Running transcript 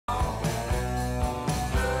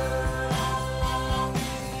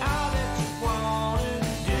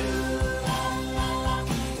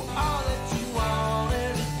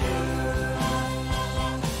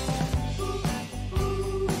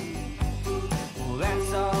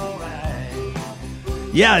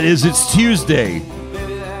Yeah, it is. It's Tuesday.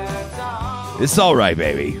 It's all right,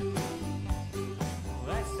 baby.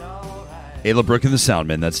 Ayla Brooke and the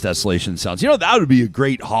Soundman. That's Desolation Sounds. You know, that would be a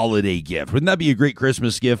great holiday gift. Wouldn't that be a great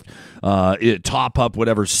Christmas gift? Top up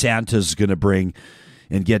whatever Santa's going to bring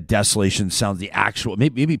and get Desolation Sounds, the actual,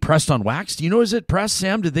 maybe pressed on wax. Do you know, is it pressed,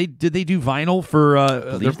 Sam? Did they do vinyl for I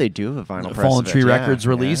believe they do have a vinyl press Fallen of it, Tree Records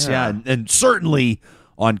release? Yeah. And certainly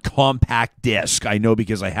on compact disc. I know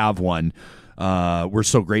because I have one. We're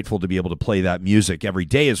so grateful to be able to play that music every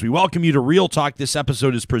day as we welcome you to Real Talk. This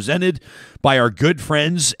episode is presented by our good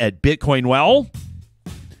friends at Bitcoin Well.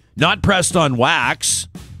 Not pressed on wax,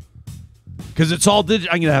 because it's all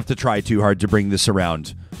digital. I'm going to have to try too hard to bring this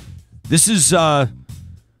around. This is,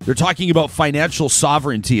 they're talking about financial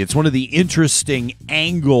sovereignty. It's one of the interesting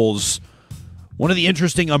angles, one of the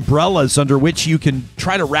interesting umbrellas under which you can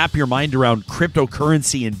try to wrap your mind around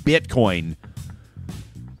cryptocurrency and Bitcoin.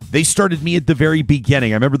 They started me at the very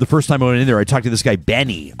beginning. I remember the first time I went in there, I talked to this guy,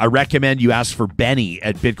 Benny. I recommend you ask for Benny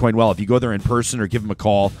at Bitcoin Well. If you go there in person or give him a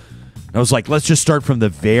call. And I was like, let's just start from the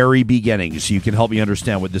very beginning so you can help me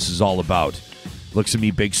understand what this is all about. Looks at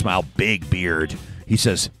me, big smile, big beard. He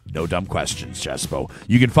says, no dumb questions, Jespo.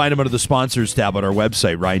 You can find him under the sponsors tab on our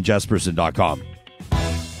website, ryanjesperson.com.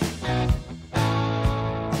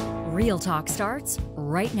 Real Talk starts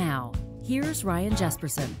right now. Here's Ryan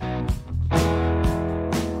Jesperson.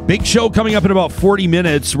 Big show coming up in about 40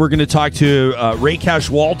 minutes. We're going to talk to Reakash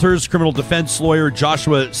Walters, criminal defense lawyer,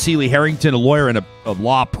 Joshua Sealy-Harrington, a lawyer and a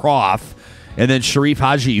law prof, and then Sharif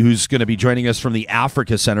Haji, who's going to be joining us from the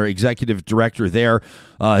Africa Center, executive director there,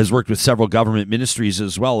 has worked with several government ministries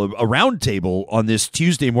as well. A roundtable on this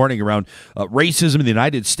Tuesday morning around racism in the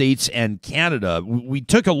United States and Canada. We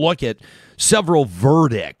took a look at several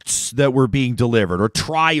verdicts that were being delivered or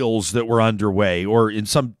trials that were underway, or in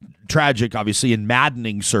some tragic, obviously, and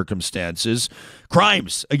maddening circumstances,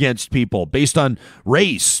 crimes against people based on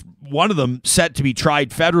race. One of them set to be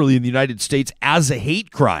tried federally in the United States as a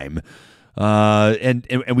hate crime. And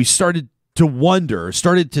we started to wonder,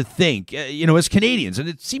 started to think, as Canadians, and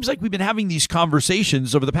it seems like we've been having these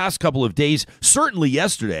conversations over the past couple of days, certainly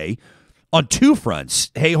yesterday, on two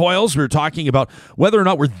fronts. Hey, Hoyles, we were talking about whether or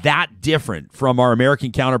not we're that different from our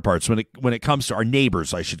American counterparts when it comes to our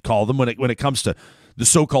neighbors, I should call them, when it comes to the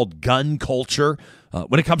so-called gun culture.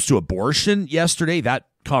 When it comes to abortion yesterday, that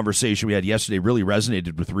conversation we had yesterday really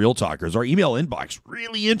resonated with Real Talkers. Our email inbox,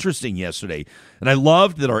 really interesting yesterday. And I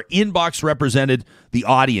loved that our inbox represented the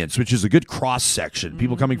audience, which is a good cross-section,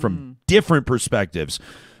 people coming from different perspectives.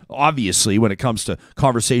 Obviously, when it comes to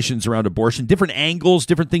conversations around abortion, different angles,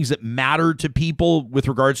 different things that matter to people with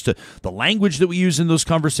regards to the language that we use in those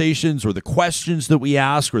conversations, or the questions that we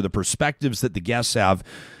ask, or the perspectives that the guests have.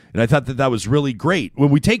 And I thought that was really great. When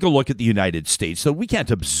we take a look at the United States, so we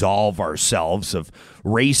can't absolve ourselves of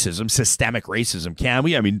racism, systemic racism, can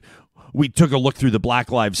we? I mean, we took a look through the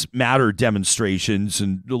Black Lives Matter demonstrations,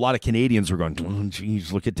 and a lot of Canadians were going, oh,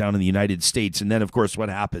 geez, look it down in the United States. And then, of course, what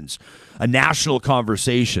happens? A national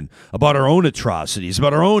conversation about our own atrocities,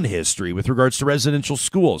 about our own history with regards to residential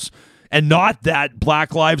schools. And not that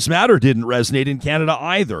Black Lives Matter didn't resonate in Canada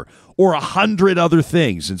either, or 100 other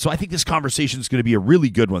things. And so I think this conversation is going to be a really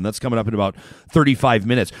good one. That's coming up in about 35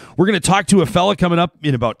 minutes. We're going to talk to a fella coming up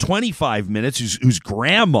in about 25 minutes whose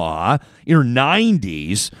grandma in her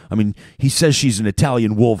 90s, I mean, he says she's an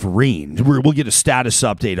Italian Wolverine. We'll get a status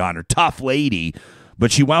update on her. Tough lady,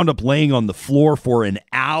 but she wound up laying on the floor for an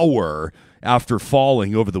hour after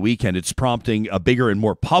falling over the weekend. It's prompting a bigger and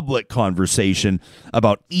more public conversation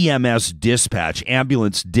about EMS dispatch,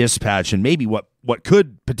 ambulance dispatch, and maybe what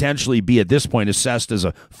could potentially be at this point assessed as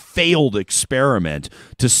a failed experiment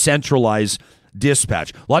to centralize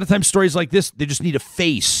dispatch. A lot of times stories like this, they just need a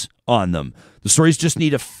face on them. The stories just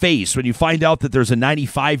need a face. When you find out that there's a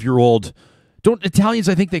 95-year-old, don't Italians,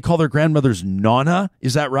 I think they call their grandmothers nonna,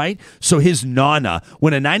 is that right? So his nonna,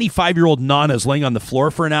 when a 95-year-old nonna is laying on the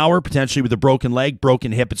floor for an hour, potentially with a broken leg,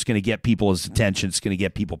 broken hip, it's going to get people's attention. It's going to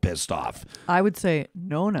get people pissed off. I would say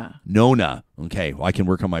nonna. Nonna. Okay, well, I can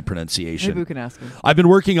work on my pronunciation. Maybe we can ask him. I've been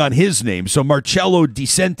working on his name, so Marcello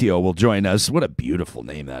DiCentio will join us. What a beautiful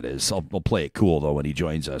name that is. I'll play it cool, though, when he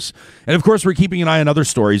joins us. And, of course, we're keeping an eye on other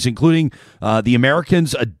stories, including the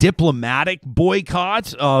Americans, a diplomatic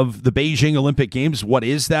boycott of the Beijing Olympic Games. What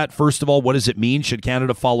is that? First of all, what does it mean? Should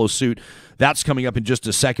Canada follow suit? That's coming up in just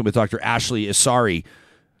a second with Dr. Ashley Esarey.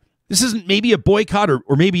 This isn't maybe a boycott,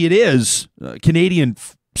 or maybe it is. Canadian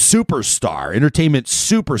superstar, entertainment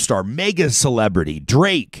superstar, mega celebrity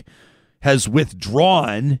Drake has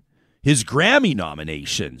withdrawn his Grammy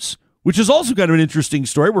nominations. which is also kind of an interesting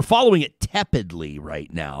story. We're following it tepidly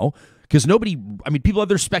right now because people have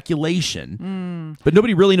their speculation, but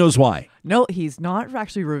nobody really knows why. No, he's not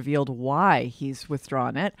actually revealed why he's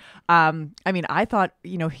withdrawn it. I thought,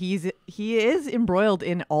 he is embroiled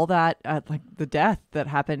in all that, like the death that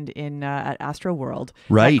happened in at Astroworld.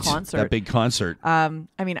 Right, that big concert.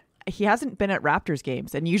 He hasn't been at Raptors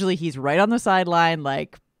games, and usually he's right on the sideline,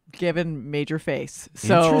 like given major face.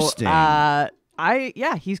 So, interesting.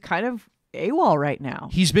 He's kind of AWOL right now.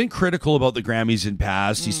 He's been critical about the Grammys in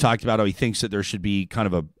past. He's talked about how he thinks that there should be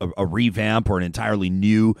kind of a revamp or an entirely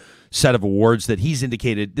new set of awards that he's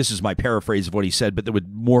indicated, this is my paraphrase of what he said, but that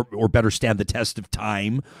would more or better stand the test of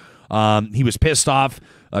time. He was pissed off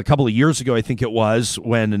a couple of years ago, I think it was,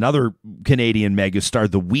 when another Canadian megastar,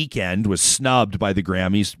 The Weeknd, was snubbed by the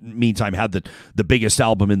Grammys. Meantime, had the biggest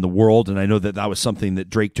album in the world, and I know that was something that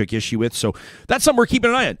Drake took issue with. So that's something we're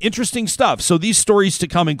keeping an eye on. Interesting stuff. So these stories to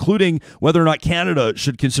come, including whether or not Canada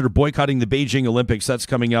should consider boycotting the Beijing Olympics. That's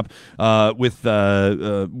coming up.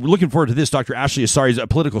 We're looking forward to this. Dr. Ashley Esarey, a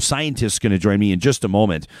political scientist, going to join me in just a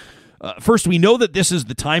moment. First, we know that this is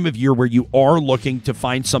the time of year where you are looking to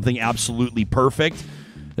find something absolutely perfect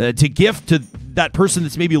to gift to that person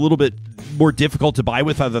that's maybe a little bit more difficult to buy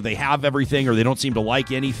with. Either they have everything or they don't seem to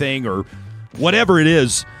like anything or whatever it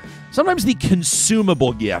is. Sometimes the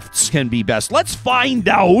consumable gifts can be best. Let's find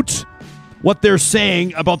out what they're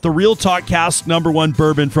saying about the Real Talk Cask #1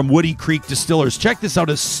 bourbon from Woody Creek Distillers. Check this out,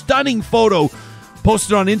 a stunning photo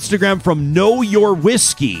posted on Instagram from Know Your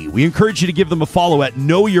Whiskey. We encourage you to give them a follow at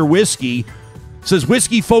Know Your Whiskey. It says,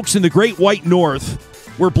 whiskey folks in the Great White North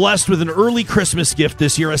were blessed with an early Christmas gift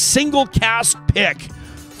this year, a single cask pick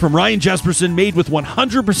from Ryan Jesperson made with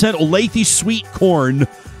 100% Olathe sweet corn.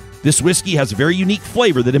 This whiskey has a very unique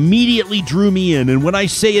flavor that immediately drew me in. And when I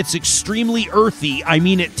say it's extremely earthy, I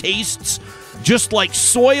mean it tastes just like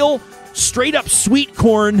soil, straight up sweet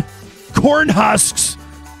corn, corn husks,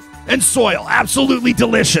 and soil. Absolutely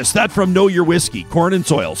delicious. That from Know Your Whiskey. Corn and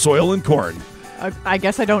soil and corn. I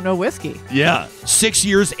guess I don't know whiskey. Yeah. 6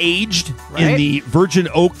 years aged Right? in the virgin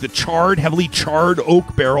oak, the heavily charred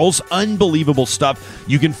oak barrels. Unbelievable stuff.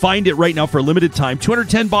 You can find it right now for a limited time.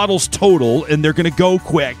 210 bottles total, and they're going to go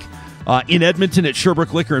quick. In Edmonton at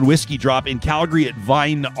Sherbrooke Liquor and Whiskey Drop. In Calgary at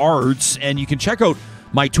Vine Arts. And you can check out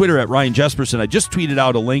my Twitter at Ryan Jesperson. I just tweeted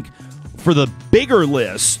out a link for the bigger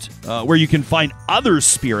list where you can find other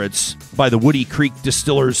spirits by the Woody Creek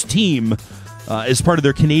Distillers team as part of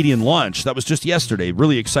their Canadian launch. That was just yesterday.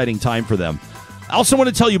 Really exciting time for them. I also want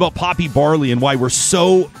to tell you about Poppy Barley and why we're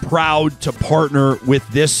so proud to partner with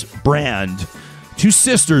this brand. Two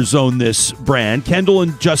sisters own this brand, Kendall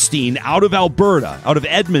and Justine, out of Alberta, out of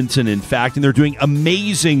Edmonton, in fact, and they're doing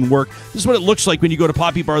amazing work. This is what it looks like when you go to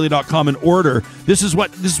poppybarley.com and order. This is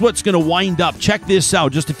what's going to wind up. Check this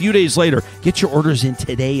out just a few days later. Get your orders in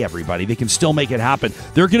today, everybody. They can still make it happen.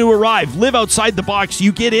 They're going to arrive. Live outside the box.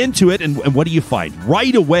 You get into it, and what do you find?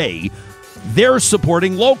 Right away, they're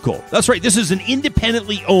supporting local. That's right. This is an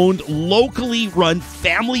independently owned, locally run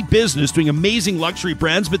family business doing amazing luxury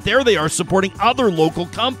brands, but there they are supporting other local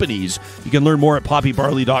companies. You can learn more at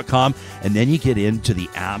poppybarley.com, and then you get into the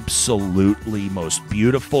absolutely most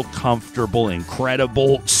beautiful, comfortable,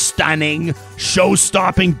 incredible, stunning,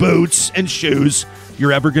 show-stopping boots and shoes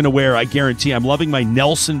you're ever going to wear. I guarantee. I'm loving my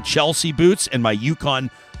Nelson Chelsea boots and my Yukon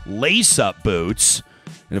lace-up boots.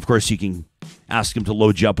 And, of course, you can ask them to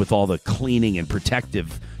load you up with all the cleaning and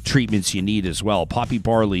protective treatments you need as well. Poppy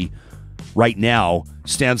Barley right now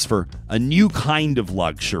stands for a new kind of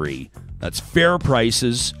luxury. That's fair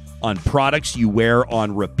prices on products you wear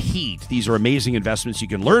on repeat. These are amazing investments. You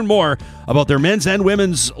can learn more about their men's and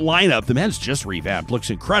women's lineup. The men's just revamped. Looks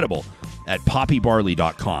incredible at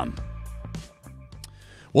poppybarley.com.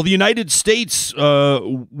 Well, the United States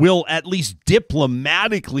will at least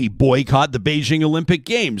diplomatically boycott the Beijing Olympic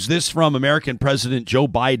Games. This from American President Joe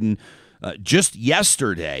Biden just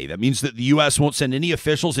yesterday. That means that the U.S. won't send any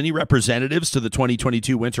officials, any representatives to the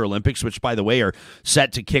 2022 Winter Olympics, which, by the way, are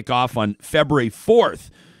set to kick off on February 4th.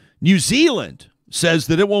 New Zealand says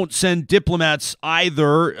that it won't send diplomats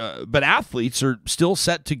either, but athletes are still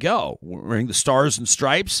set to go, wearing the stars and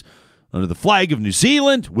stripes under the flag of New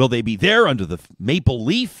Zealand. Will they be there under the maple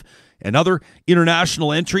leaf and other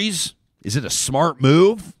international entries? Is it a smart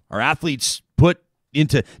move? Are athletes put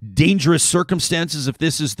into dangerous circumstances if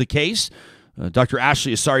this is the case? Dr.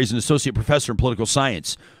 Ashley Esarey is an associate professor in political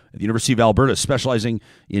science at the University of Alberta, specializing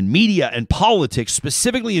in media and politics,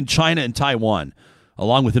 specifically in China and Taiwan,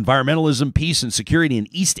 along with environmentalism, peace and security in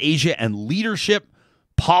East Asia, and leadership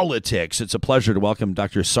politics. It's a pleasure to welcome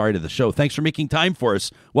Dr. Esarey to the show. Thanks for making time for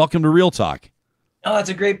us. Welcome to Real Talk. Oh, it's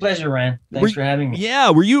a great pleasure, Ryan. Thanks for having me.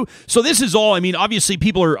 Yeah, were you? So this is all. I mean, obviously,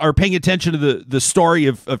 people are paying attention to the story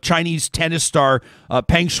of Chinese tennis star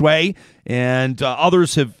Peng Shuai, and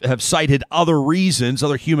others have cited other reasons,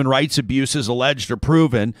 other human rights abuses alleged or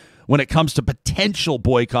proven when it comes to potential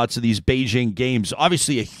boycotts of these Beijing games.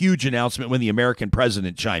 Obviously, a huge announcement when the American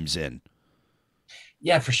president chimes in.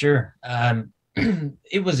 Yeah, for sure.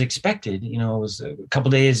 It was expected. You know, it was a couple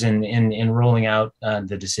days in rolling out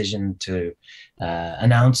the decision to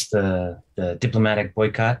announce the diplomatic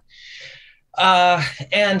boycott.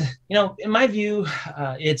 And you know, in my view,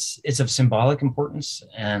 it's of symbolic importance.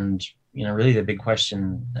 And you know, really the big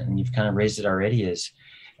question, and you've kind of raised it already, is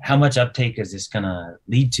how much uptake is this going to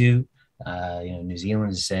lead to? You know, New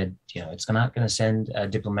Zealand has said, you know, it's not going to send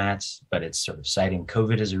diplomats, but it's sort of citing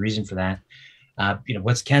COVID as a reason for that. You know,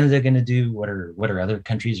 what's Canada going to do? What are other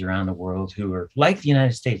countries around the world who are like the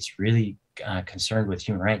United States, really concerned with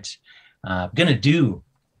human rights, going to do?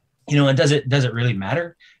 You know, and does it really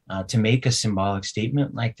matter to make a symbolic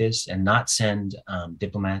statement like this and not send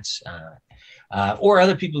diplomats or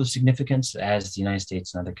other people of significance, as the United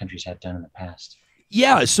States and other countries have done in the past?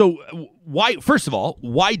 Yeah. So why? First of all,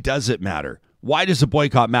 why does it matter? Why does a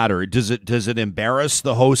boycott matter? Does it embarrass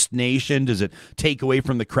the host nation? Does it take away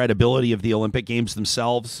from the credibility of the Olympic Games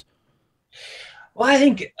themselves? Well, I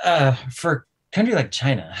think for a country like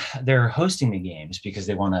China, they're hosting the games because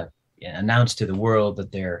they want to announce to the world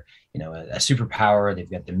that they're, you know, a superpower. They've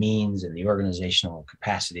got the means and the organizational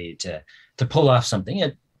capacity to pull off something.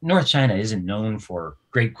 North China isn't known for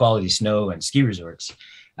great quality snow and ski resorts.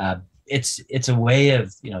 It's a way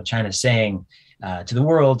of, you know, China saying to the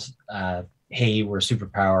world, hey, we're a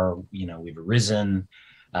superpower, you know, we've arisen,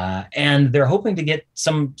 and they're hoping to get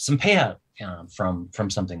some payout from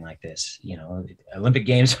something like this. You know, Olympic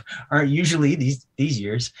Games aren't usually these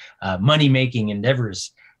years money making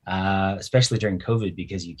endeavors, especially during COVID,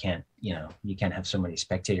 because you can't have so many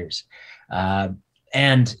spectators.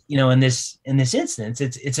 And you know, in this instance,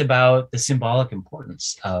 it's about the symbolic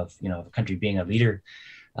importance of, you know, a country being a leader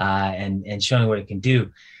and showing what it can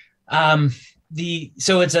do.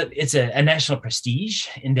 So it's a national prestige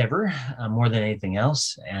endeavor more than anything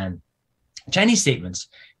else. And Chinese statements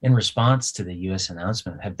in response to the U.S.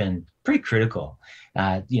 announcement have been pretty critical,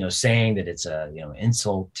 you know, saying that it's a, you know,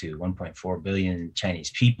 insult to 1.4 billion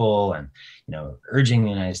Chinese people, and, you know, urging the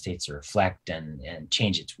United States to reflect and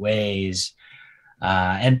change its ways.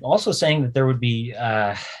 And also saying that there would be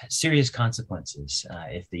serious consequences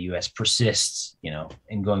if the U.S. persists, you know,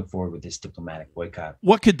 in going forward with this diplomatic boycott.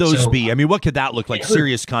 What could those be? I mean, what could that look like?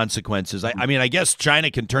 Serious consequences. I mean, I guess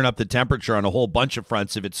China can turn up the temperature on a whole bunch of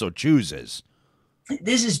fronts if it so chooses.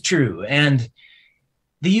 This is true. And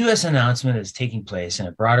the U.S. announcement is taking place in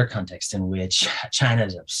a broader context in which China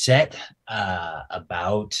is upset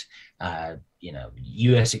about you know,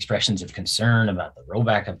 U.S. expressions of concern about the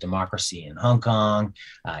rollback of democracy in Hong Kong.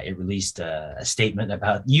 It released a statement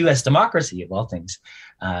about U.S. democracy, of all things,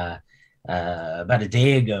 about a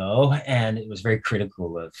day ago, and it was very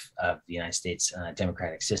critical of the United States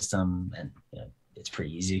democratic system. And you know, it's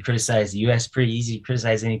pretty easy to criticize the U.S., pretty easy to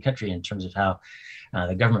criticize any country in terms of how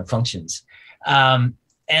the government functions. And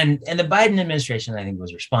the Biden administration, I think,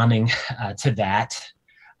 was responding to that.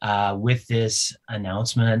 With this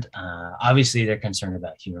announcement. Obviously, they're concerned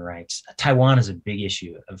about human rights. Taiwan is a big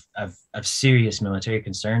issue of serious military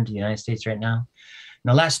concern to the United States right now. In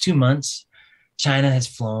the last 2 months, China has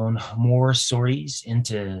flown more sorties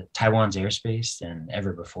into Taiwan's airspace than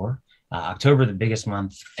ever before. October, the biggest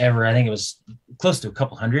month ever. I think it was close to a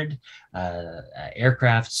couple hundred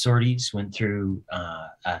aircraft sorties went through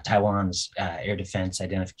Taiwan's air defense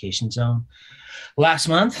identification zone. Last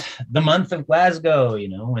month, the month of Glasgow, you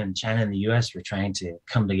know, when China and the U.S. were trying to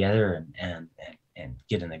come together and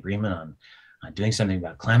get an agreement on doing something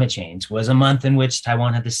about climate change, was a month in which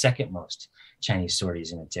Taiwan had the second most Chinese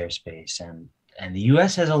sorties in its airspace. And the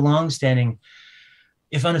U.S. has a long-standing,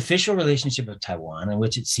 if unofficial, relationship with Taiwan in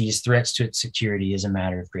which it sees threats to its security as a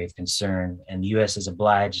matter of grave concern. And the U.S. is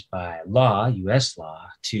obliged by law, U.S. law,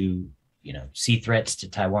 to, you know, see threats to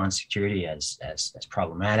Taiwan's security as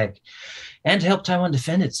problematic and to help Taiwan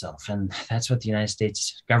defend itself. And that's what the United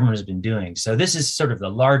States government has been doing. So this is sort of the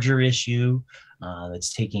larger issue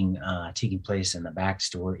that's taking place in the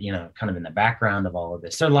backstory, you know, kind of in the background of all of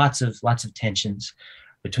this. There are lots of tensions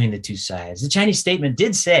between the two sides. The Chinese statement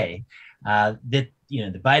did say that, you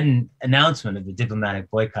know, the Biden announcement of the diplomatic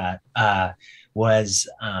boycott was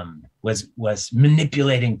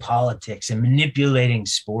manipulating politics and manipulating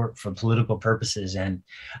sport for political purposes, and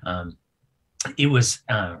it was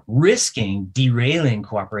risking derailing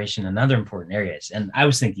cooperation in other important areas. And I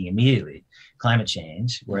was thinking immediately climate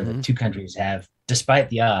change, where the two countries have despite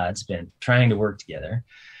the odds, been trying to work together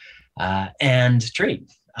and trade,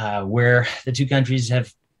 where the two countries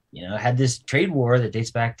have, had this trade war that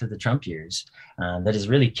dates back to the Trump years that is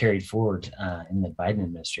really carried forward in the Biden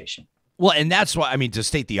administration. Well, and that's why, I mean, to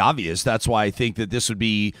state the obvious, that's why I think that this would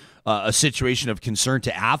be a situation of concern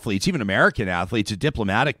to athletes, even American athletes, a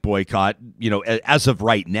diplomatic boycott, as of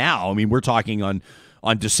right now. I mean, we're talking on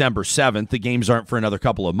December 7th. The games aren't for another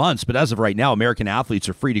couple of months, but as of right now, American athletes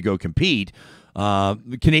are free to go compete.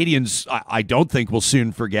 The Canadians, I don't think, will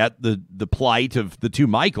soon forget the plight of the two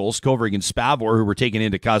Michaels, Kovrig and Spavor, who were taken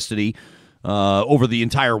into custody over the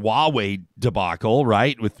entire Huawei debacle,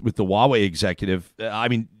 right, with the Huawei executive.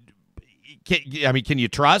 Can you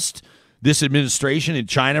trust this administration in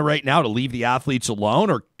China right now to leave the athletes alone,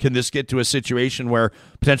 or can this get to a situation where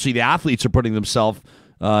potentially the athletes are putting themselves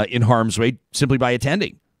in harm's way simply by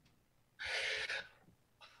attending?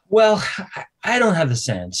 Well, I don't have the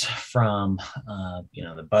sense from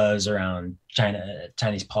the buzz around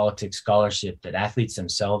Chinese politics scholarship that athletes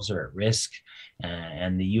themselves are at risk.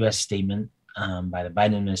 And the U.S. statement by the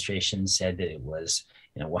Biden administration said that it was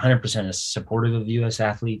 100% supportive of U.S.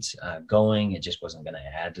 athletes going. It just wasn't going to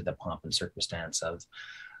add to the pomp and circumstance of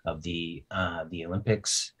the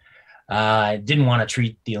Olympics. Didn't want to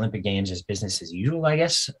treat the Olympic Games as business as usual, I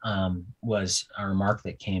guess, was a remark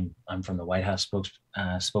that came from the White House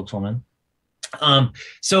spokeswoman.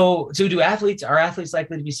 So are athletes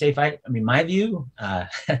likely to be safe? I mean, my view,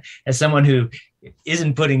 as someone who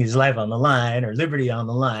isn't putting his life on the line or liberty on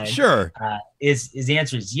the line, sure, is the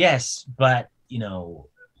answer is yes. But,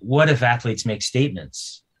 what if athletes make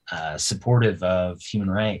statements supportive of human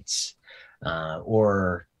rights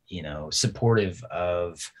or supportive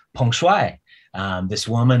of Peng Shuai, this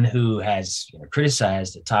woman who has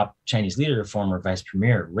criticized a top Chinese leader, former vice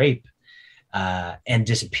premier, rape, and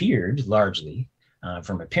disappeared largely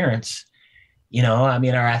from appearance.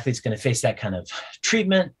 Are athletes going to face that kind of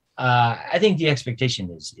treatment? I think the expectation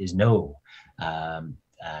is no, and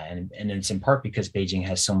it's in part because Beijing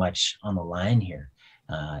has so much on the line here.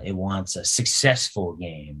 It wants a successful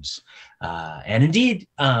games, and indeed,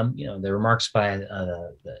 the remarks by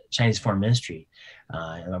the Chinese Foreign Ministry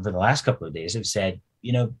over the last couple of days have said,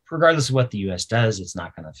 regardless of what the U.S. does, it's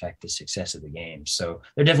not going to affect the success of the games. So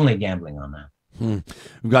they're definitely gambling on that.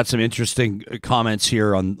 We've got some interesting comments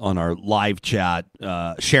here on our live chat.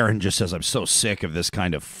 Sharon just says, "I'm so sick of this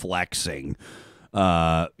kind of flexing."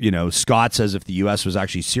 Scott says if the U.S. was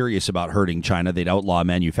actually serious about hurting China, they'd outlaw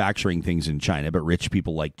manufacturing things in China, but rich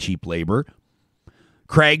people like cheap labor.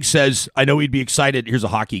 Craig says, I know we'd be excited. Here's a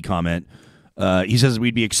hockey comment. He says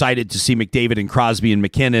we'd be excited to see McDavid and Crosby and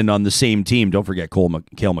McKinnon on the same team. Don't forget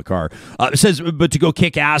Cale Makar. Says, but to go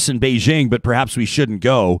kick ass in Beijing, but perhaps we shouldn't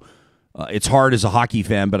go. It's hard as a hockey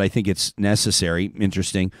fan, but I think it's necessary.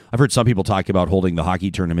 Interesting. I've heard some people talk about holding the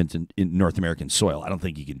hockey tournament in North American soil. I don't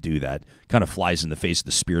think you can do that. Kind of flies in the face of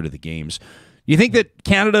the spirit of the games. You think that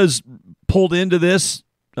Canada's pulled into this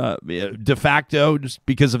de facto just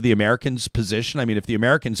because of the Americans' position? I mean, if the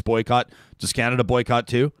Americans boycott, does Canada boycott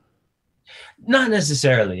too? Not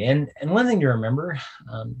necessarily. And one thing to remember,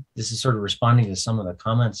 this is sort of responding to some of the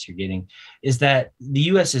comments you're getting, is that the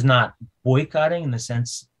U.S. is not boycotting in the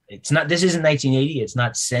sense this isn't 1980. It's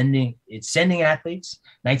sending athletes.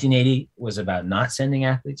 1980 was about not sending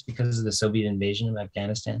athletes because of the Soviet invasion of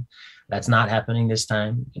Afghanistan. That's not happening this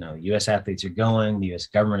time. U.S. athletes are going. The U.S.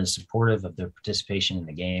 government is supportive of their participation in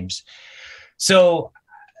the games. So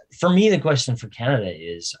for me, the question for Canada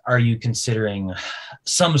is, are you considering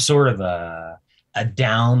some sort of a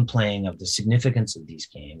downplaying of the significance of these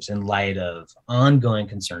games in light of ongoing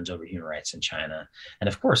concerns over human rights in China, and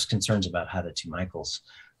of course concerns about how the two Michaels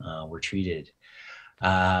were treated?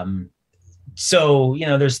 So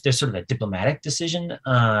there's sort of a diplomatic decision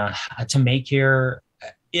to make here.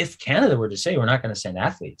 If Canada were to say we're not going to send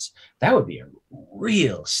athletes, that would be a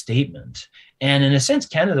real statement, and in a sense,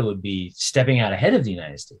 Canada would be stepping out ahead of the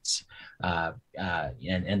United States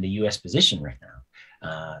and the U.S. position right now.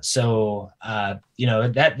 That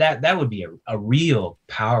would be a real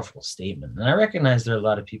powerful statement. And I recognize there are a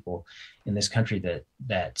lot of people in this country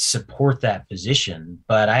that support that position,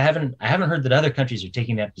 but I haven't heard that other countries are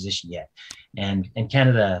taking that position yet. And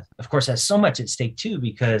Canada, of course, has so much at stake too,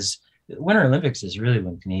 because the Winter Olympics is really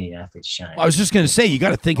when Canadian athletes shine. I was just going to say, you got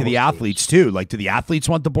to think of the athletes too. Like, do the athletes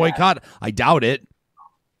want the boycott? Yeah. I doubt it.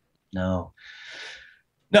 No.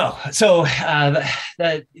 So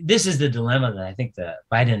this is the dilemma that I think the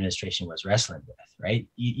Biden administration was wrestling with, right?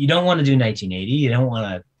 You don't want to do 1980. You don't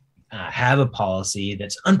want to have a policy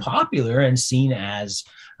that's unpopular and seen as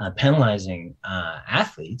penalizing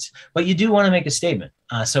athletes, but you do want to make a statement.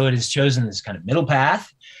 So it has chosen this kind of middle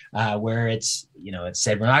path where it's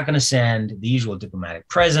said we're not going to send the usual diplomatic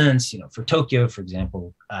presence. For Tokyo, for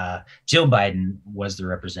example, Jill Biden was the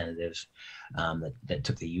representative that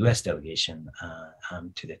took the U.S. delegation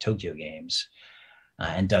to the Tokyo Games.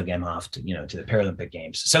 And Doug Emhoff to the Paralympic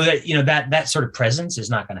Games. So that sort of presence is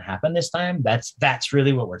not going to happen this time. That's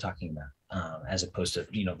really what we're talking about, as opposed to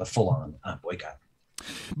the full-on boycott.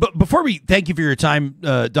 But before we thank you for your time,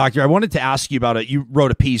 Doctor, I wanted to ask you about it. You wrote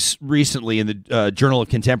a piece recently in the Journal of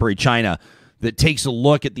Contemporary China that takes a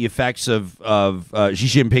look at the effects of Xi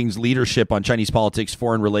Jinping's leadership on Chinese politics,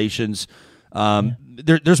 foreign relations.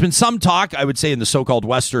 There's been some talk, I would say, in the so-called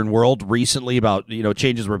Western world recently about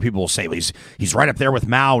changes where people will say he's right up there with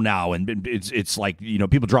Mao now, and it's like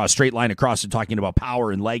people draw a straight line across and talking about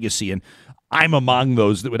power and legacy, and I'm among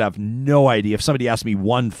those that would have no idea. If somebody asked me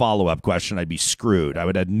one follow-up question, I'd be screwed. I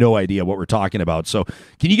would have no idea what we're talking about. So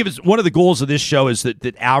can you give us, one of the goals of this show is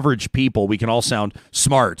that average people, we can all sound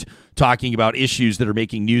smart talking about issues that are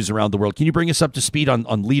making news around the world. Can you bring us up to speed on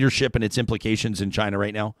leadership and its implications in China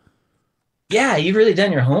right now? Yeah, you've really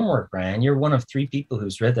done your homework, Brian. You're one of 3 people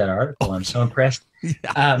who's read that article. I'm so impressed.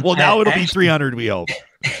 Well, now it'll be 300, we hope.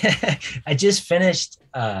 I just finished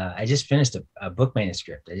a book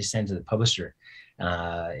manuscript. I just sent it to the publisher.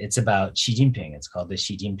 It's about Xi Jinping. It's called The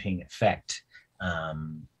Xi Jinping Effect.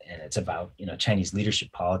 And it's about, Chinese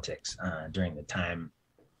leadership politics during the time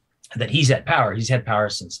that he's at power. He's had power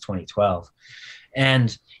since 2012.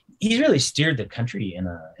 And he's really steered the country in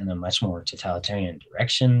a much more totalitarian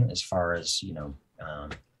direction as far as,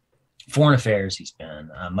 foreign affairs. He's been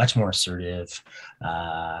much more assertive,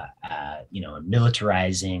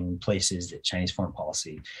 militarizing places that Chinese foreign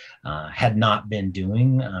policy had not been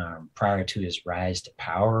doing prior to his rise to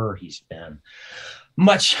power. He's been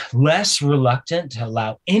much less reluctant to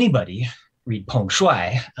allow anybody, read Peng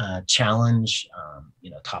Shuai, challenge,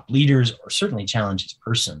 top leaders, or certainly challenge his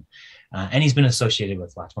person. And he's been associated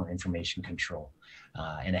with lots more information control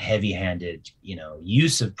and a heavy-handed,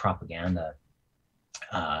 use of propaganda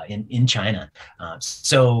in China.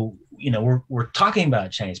 So we're talking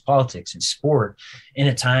about Chinese politics and sport in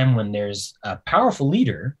a time when there's a powerful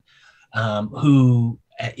leader who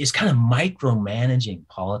is kind of micromanaging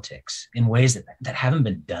politics in ways that haven't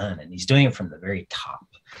been done, and he's doing it from the very top.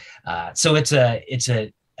 So it's an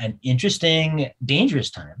interesting,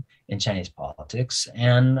 dangerous time in Chinese politics.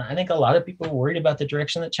 And I think a lot of people are worried about the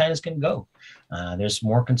direction that China's going to go. There's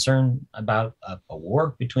more concern about a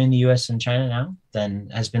war between the U.S. and China now than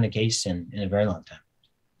has been the case in a very long time.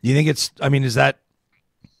 Do you think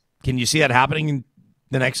can you see that happening in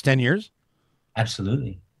the next 10 years?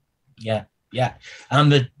 Absolutely. Yeah.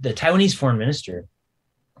 The Taiwanese foreign minister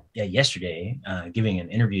yesterday, giving an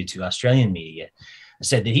interview to Australian media,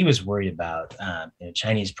 said that he was worried about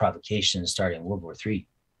Chinese provocations starting World War III.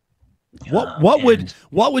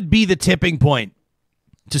 What would be the tipping point,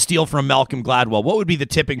 to steal from Malcolm Gladwell? What would be the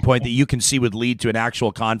tipping point that you can see would lead to an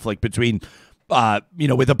actual conflict between,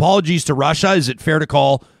 with apologies to Russia, is it fair to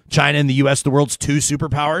call China and the U.S. the world's 2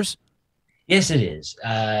 superpowers? Yes, it is.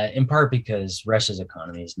 In part because Russia's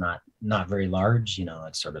economy is not very large.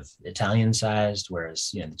 It's sort of Italian sized,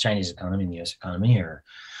 whereas the Chinese economy and the U.S. economy are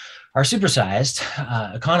supersized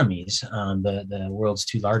economies, the world's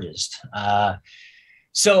 2 largest.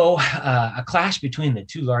 So a clash between the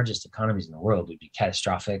 2 largest economies in the world would be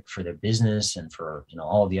catastrophic for their business and for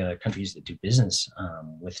all of the other countries that do business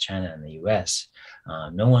with China and the U.S.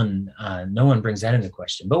 No one brings that into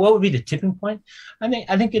question. But what would be the tipping point?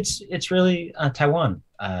 I think it's really Taiwan.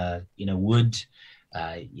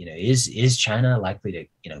 Is China likely to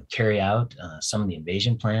carry out some of the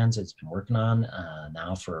invasion plans it's been working on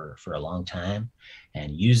now for a long time,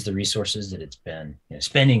 and use the resources that it's been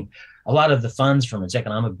spending a lot of the funds from its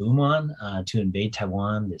economic boom on to invade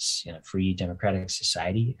Taiwan, this free democratic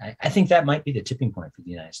society? I think that might be the tipping point for the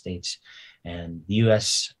United States. And the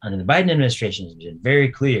U.S. under the Biden administration has been very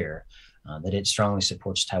clear that it strongly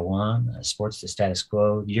supports Taiwan, supports the status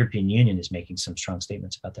quo. The European Union is making some strong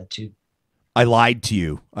statements about that too. I lied to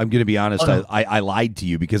you. I'm going to be honest. Oh, no. I lied to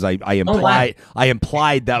you because I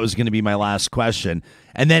implied that was going to be my last question.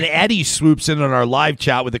 And then Eddie swoops in on our live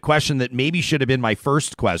chat with a question that maybe should have been my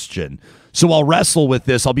first question. So I'll wrestle with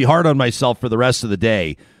this. I'll be hard on myself for the rest of the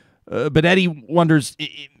day. But Eddie wonders,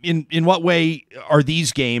 in what way are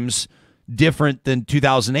these games different than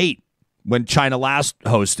 2008 when China last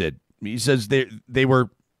hosted? He says they were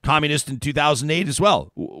communist in 2008 as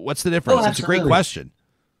well. What's the difference? It's a great question.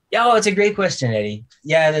 Yeah, it's a great question, Eddie.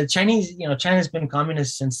 Yeah, the Chinese, China's been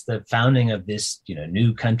communist since the founding of this,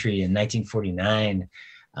 new country in 1949.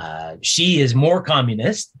 Xi is more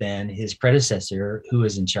communist than his predecessor, who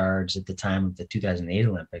was in charge at the time of the 2008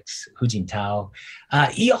 Olympics, Hu Jintao.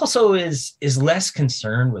 He also is less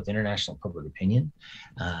concerned with international public opinion,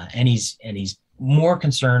 and he's more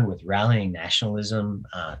concerned with rallying nationalism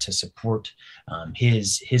to support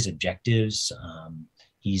his objectives.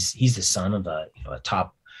 He's the son of a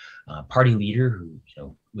top party leader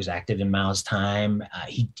who was active in Mao's time.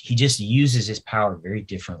 He just uses his power very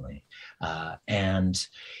differently, and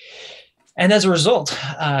as a result,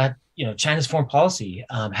 China's foreign policy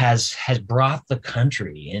has brought the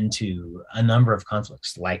country into a number of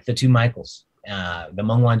conflicts, like the two Michaels, the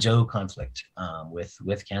Meng Wanzhou conflict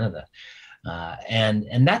with Canada.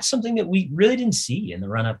 And that's something that we really didn't see in the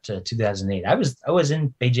run up to 2008. I was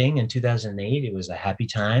in Beijing in 2008. It was a happy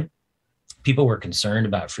time. People were concerned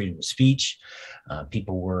about freedom of speech.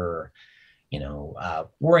 People were,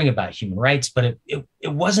 worrying about human rights, but it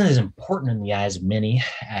wasn't as important in the eyes of many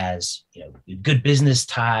as, good business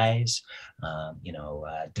ties,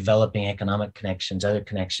 developing economic connections, other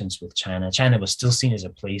connections with China. China was still seen as a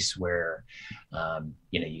place where,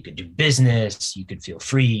 you could do business, you could feel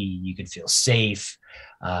free, you could feel safe.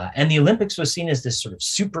 And the Olympics was seen as this sort of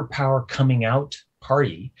superpower coming out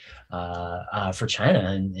party for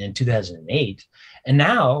China in 2008. And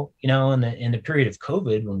now, in the period of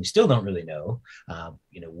COVID, when we still don't really know,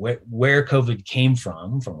 where COVID came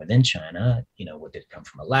from within China, what did it come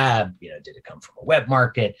from a lab? Did it come from a web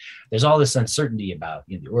market? There's all this uncertainty about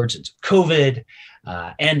the origins of COVID,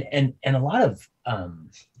 and a lot of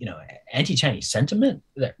anti-Chinese sentiment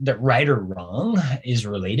that right or wrong is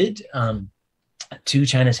related to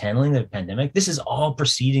China's handling of the pandemic. This is all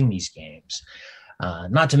preceding these games.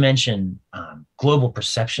 Not to mention global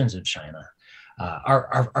perceptions of China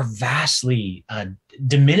are vastly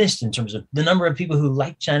diminished in terms of the number of people who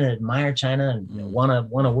like China, admire China, and want to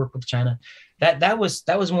work with China. That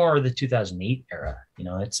was more of the 2008 era.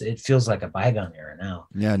 It feels like a bygone era now.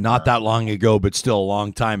 Yeah, not that long ago, but still a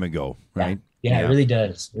long time ago, right? Yeah, it really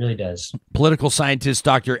does. It really does. Political scientist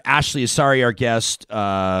Dr. Ashley Esarey, our guest,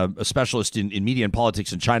 a specialist in media and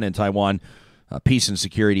politics in China and Taiwan. Peace and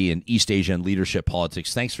security in East Asia and leadership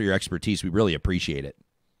politics. Thanks for your expertise. We really appreciate it.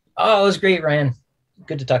 Oh, it was great, Ryan.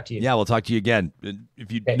 Good to talk to you. Yeah, we'll talk to you again.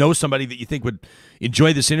 If you know somebody that you think would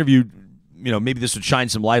enjoy this interview, maybe this would shine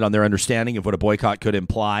some light on their understanding of what a boycott could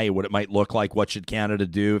imply, what it might look like, what should Canada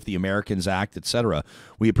do if the Americans act, etc.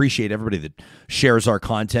 We appreciate everybody that shares our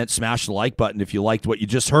content. Smash the like button if you liked what you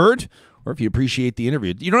just heard, or if you appreciate the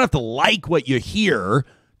interview. You don't have to like what you hear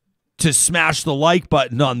to smash the like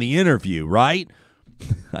button on the interview, right?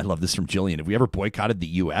 I love this from Jillian. Have we ever boycotted the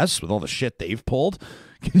U.S. with all the shit they've pulled?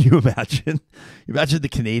 Can you imagine? Imagine the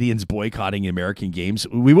Canadians boycotting American games.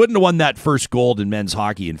 We wouldn't have won that first gold in men's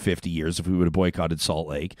hockey in 50 years if we would have boycotted Salt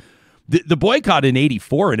Lake. The boycott in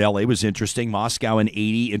 84 in L.A. was interesting. Moscow in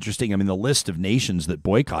 80, interesting. I mean, the list of nations that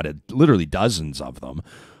boycotted, literally dozens of them.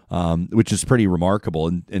 Which is pretty remarkable,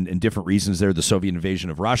 and different reasons there. The Soviet invasion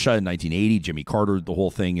of Russia in 1980, Jimmy Carter, the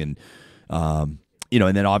whole thing, and and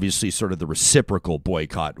then obviously sort of the reciprocal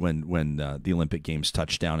boycott when the Olympic Games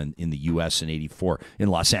touched down in the U.S. in '84 in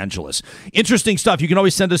Los Angeles. Interesting stuff. You can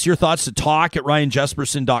always send us your thoughts to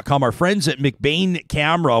talk@ryanjesperson.com. Our friends at McBain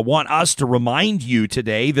Camera want us to remind you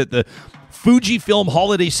today that the Fujifilm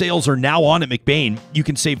holiday sales are now on at McBain. You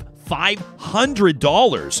can save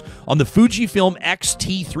 $500 on the Fujifilm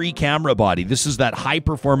X-T3 camera body. This is that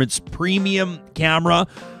high-performance premium camera.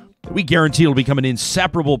 We guarantee it'll become an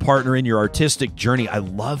inseparable partner in your artistic journey. I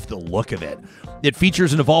love the look of it. It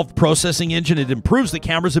features an evolved processing engine. It improves the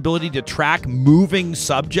camera's ability to track moving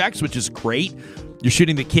subjects, which is great. You're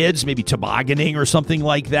shooting the kids, maybe tobogganing or something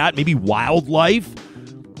like that, maybe wildlife.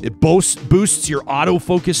 It boosts your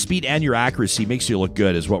autofocus speed and your accuracy. Makes you look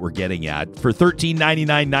good is what we're getting at. For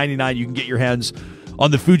 $1399.99, you can get your hands on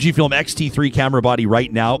the Fujifilm X-T3 camera body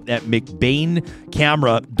right now at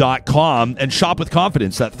McBainCamera.com and shop with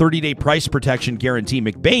confidence. That 30-day price protection guarantee.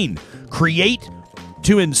 McBain, create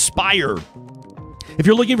to inspire. If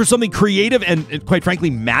you're looking for something creative and quite frankly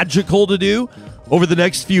magical to do over the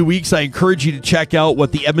next few weeks, I encourage you to check out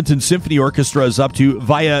what the Edmonton Symphony Orchestra is up to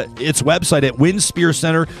via its website at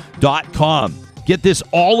winspearcenter.com. Get this,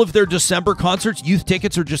 all of their December concerts, youth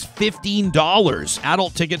tickets are just $15.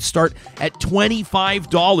 Adult tickets start at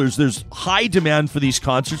 $25. There's high demand for these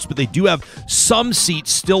concerts, but they do have some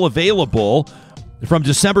seats still available. From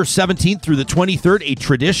December 17th through the 23rd, a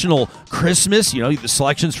traditional Christmas, the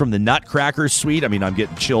selections from the Nutcracker Suite. I mean, I'm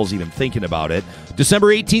getting chills even thinking about it. December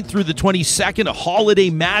 18th through the 22nd, a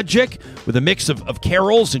holiday magic with a mix of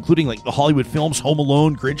carols, including like the Hollywood films, Home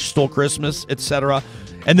Alone, Grinch Stole Christmas, etc.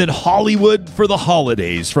 And then Hollywood for the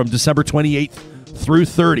holidays from December 28th through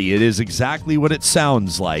 30. It is exactly what it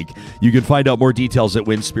sounds like. You can find out more details at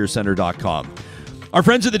winspearcenter.com. Our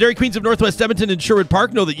friends at the Dairy Queens of Northwest Edmonton and Sherwood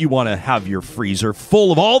Park know that you want to have your freezer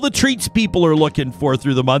full of all the treats people are looking for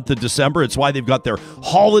through the month of December. It's why they've got their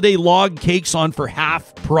holiday log cakes on for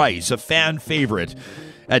half price, a fan favorite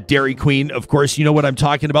at Dairy Queen. Of course, you know what I'm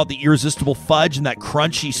talking about, the irresistible fudge and that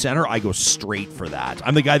crunchy center. I go straight for that.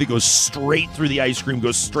 I'm the guy that goes straight through the ice cream,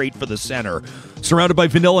 goes straight for the center. Surrounded by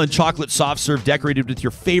vanilla and chocolate soft serve, decorated with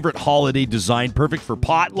your favorite holiday design, perfect for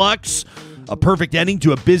potlucks. A perfect ending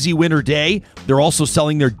to a busy winter day. They're also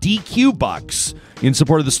selling their DQ bucks in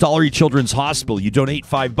support of the Stollery Children's Hospital. You donate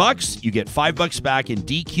 $5, you get $5 back in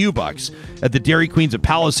DQ bucks at the Dairy Queens of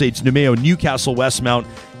Palisades, Nemeo, Newcastle, Westmount,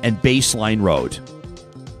 and Baseline Road.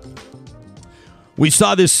 We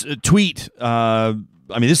saw this tweet.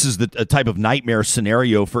 This is a type of nightmare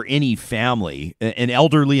scenario for any family. An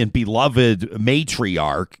elderly and beloved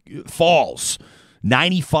matriarch falls.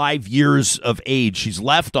 95 years of age. She's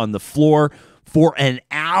left on the floor for an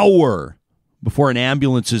hour before an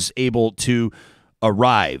ambulance is able to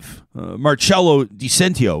arrive. Marcello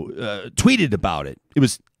DiCentio tweeted about it. It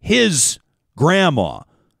was his grandma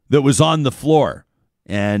that was on the floor,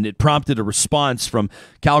 and it prompted a response from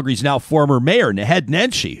Calgary's now former mayor, Naheed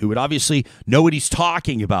Nenshi, who would obviously know what he's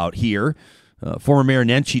talking about here. Former Mayor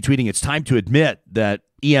Nenshi tweeting, "It's time to admit that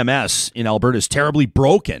EMS in Alberta is terribly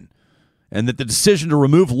broken, and that the decision to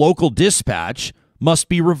remove local dispatch must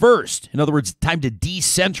be reversed. In other words, time to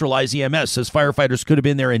decentralize EMS, as firefighters could have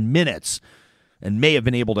been there in minutes and may have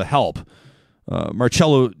been able to help."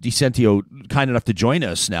 Marcello DiCentio, kind enough to join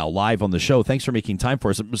us now live on the show. Thanks for making time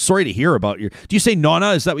for us. I'm sorry to hear about do you say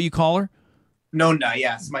Nona? Is that what you call her? Nona,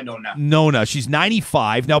 yes, my Nona. Nona, she's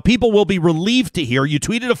 95. Now, people will be relieved to hear you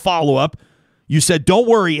tweeted a follow-up. You said, "Don't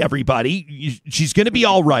worry, everybody. She's going to be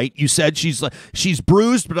all right." You said she's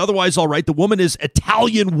bruised, but otherwise all right. The woman is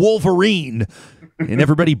Italian Wolverine. And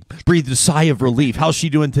everybody breathed a sigh of relief. How's she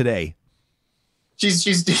doing today?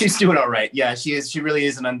 She's doing all right. Yeah, she is. She really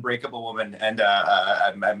is an unbreakable woman, and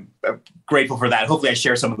I'm grateful for that. Hopefully, I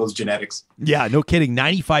share some of those genetics. Yeah, no kidding.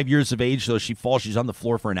 95 years of age, though. She falls. She's on the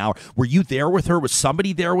floor for an hour. Were you there with her? Was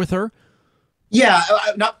somebody there with her? Yeah,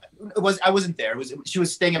 I wasn't there. She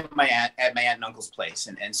was staying at my aunt and uncle's place,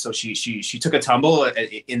 and so she took a tumble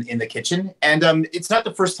in the kitchen, and it's not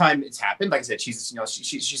the first time it's happened. Like I said, she's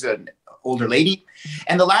an older lady,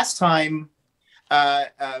 and the last time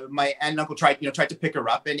my aunt and uncle tried to pick her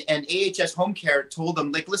up, and AHS Home Care told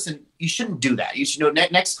them, like, listen, you shouldn't do that. You should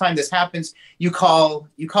next time this happens, you call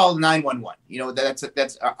 911.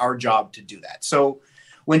 That's our job to do that. So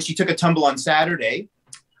when she took a tumble on Saturday.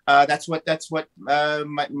 That's what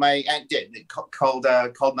my aunt did. They called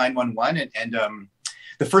 911, and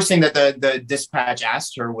the first thing that the dispatch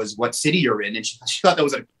asked her was what city you're in, and she thought that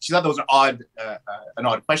was an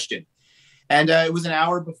odd question, and it was an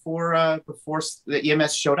hour before the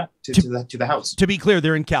EMS showed up to the house. To be clear,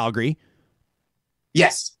 they're in Calgary.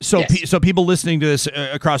 Yes. So people listening to this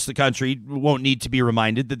across the country won't need to be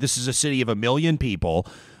reminded that this is a city of 1 million people.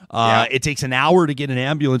 It takes an hour to get an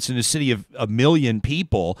ambulance in a city of 1 million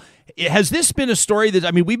people. Has this been a story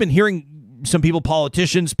that, we've been hearing some people,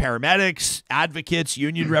 politicians, paramedics, advocates,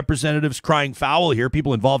 union representatives crying foul here,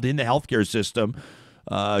 people involved in the healthcare system,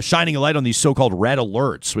 shining a light on these so-called red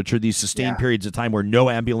alerts, which are these sustained periods of time where no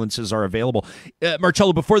ambulances are available.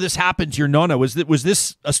 Marcello, before this happened to your Nona, was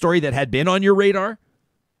this a story that had been on your radar?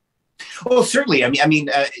 Oh, certainly.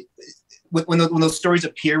 When those stories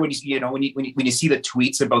appear, when you see the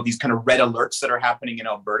tweets about these kind of red alerts that are happening in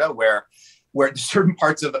Alberta, where certain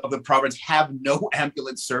parts of the province have no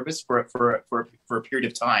ambulance service for a period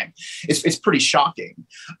of time, it's pretty shocking.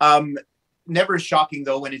 Never as shocking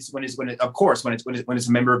though when it's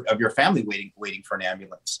a member of your family waiting for an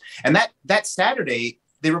ambulance. And that Saturday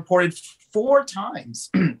they reported 4 times.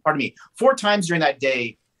 Pardon me, 4 times during that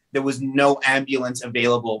day there was no ambulance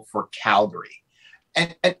available for Calgary,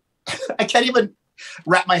 and I can't even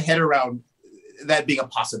wrap my head around that being a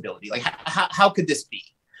possibility. Like, how could this be?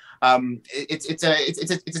 It's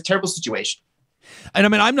a terrible situation. And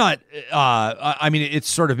I'm not. It's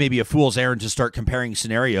sort of maybe a fool's errand to start comparing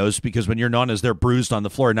scenarios, because when your Nonas, they're bruised on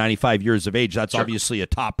the floor, 95 years of age, that's obviously a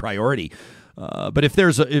top priority. But if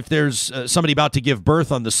there's somebody about to give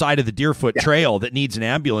birth on the side of the Deerfoot Trail that needs an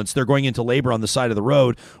ambulance, they're going into labor on the side of the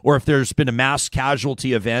road, or if there's been a mass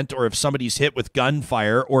casualty event, or if somebody's hit with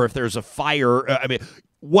gunfire, or if there's a fire,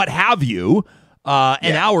 what have you.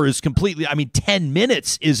 An hour is completely, 10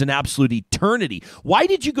 minutes is an absolute eternity. Why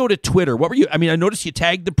did you go to Twitter? What were you, I noticed you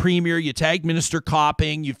tagged the Premier, you tagged Minister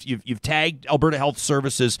Copping, you've tagged Alberta Health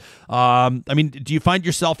Services. Do you find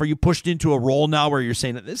yourself, are you pushed into a role now where you're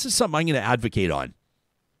saying that this is something I'm going to advocate on?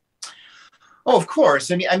 Oh, of course.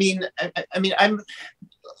 I'm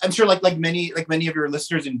sure like many of your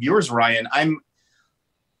listeners and viewers, Ryan,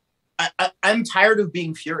 I'm tired of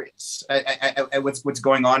being furious at what's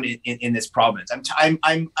going on in this province.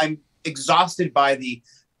 I'm exhausted by the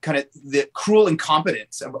kind of the cruel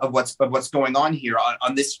incompetence of what's going on here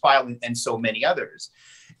on this file and so many others.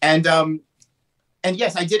 And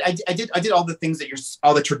yes, I did all the things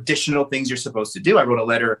all the traditional things you're supposed to do. I wrote a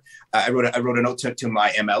letter. I wrote a note to my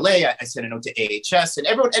MLA. I sent a note to AHS, and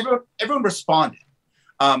everyone responded.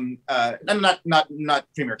 Not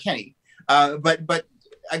Premier Kenny, but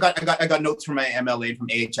I got notes from my MLA and from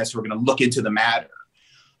AHS who are going to look into the matter.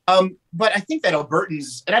 But I think that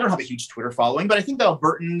Albertans, and I don't have a huge Twitter following, but I think that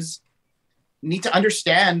Albertans need to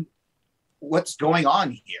understand what's going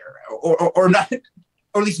on here, or not,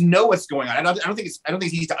 or at least know what's going on. I don't think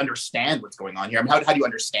he needs to understand what's going on here. How do you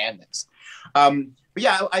understand this? But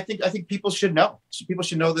yeah, I think people should know. People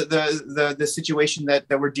should know that the situation that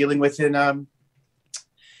we're dealing with in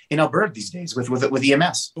Alberta these days with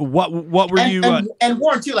EMS. What were you and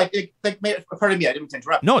Warren too? Like pardon me, I didn't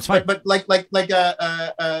interrupt. No, it's fine. But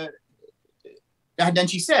and then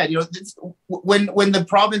she said, when the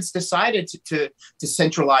province decided to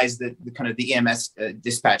centralize the kind of the EMS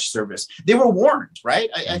dispatch service, they were warned, right?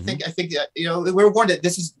 I think we were warned that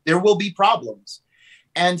there will be problems,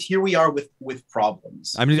 and here we are with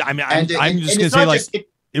problems. I'm just going to say,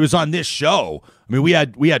 it was on this show. We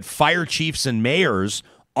had fire chiefs and mayors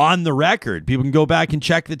on the record. People can go back and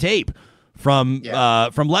check the tape from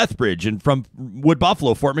Lethbridge and from Wood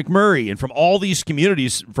Buffalo, Fort McMurray, and from all these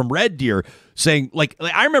communities from Red Deer saying, like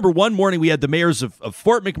I remember one morning we had the mayors of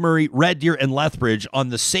Fort McMurray, Red Deer, and Lethbridge on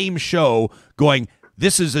the same show going,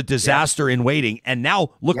 this is a disaster in waiting, and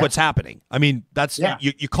now look what's happening. That's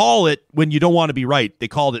you call it when you don't want to be right. They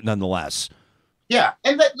called it nonetheless. Yeah,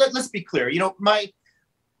 and let's be clear. My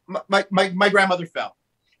grandmother fell.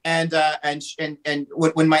 And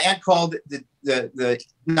when my aunt called the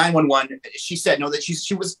 911, she said no, that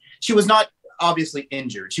she was not obviously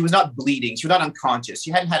injured. She was not bleeding. She was not unconscious. She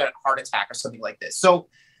hadn't had a heart attack or something like this. So,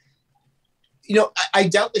 I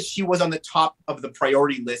doubt that she was on the top of the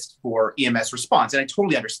priority list for EMS response, and I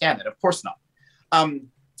totally understand that. Of course not.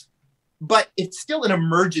 But it's still an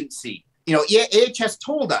emergency. AHS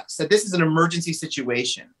told us that this is an emergency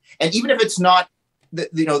situation, and even if it's not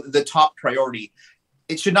the top priority,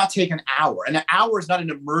 it should not take an hour. And an hour is not an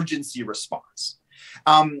emergency response.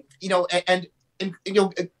 God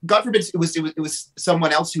forbid it was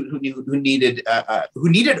someone else who needed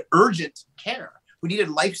urgent care, who needed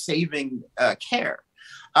life-saving care.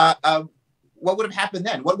 What would have happened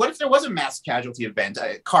then? What if there was a mass casualty event,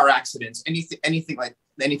 car accidents, anything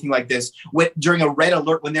like this, during a red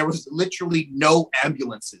alert when there was literally no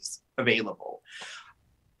ambulances available?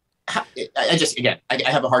 I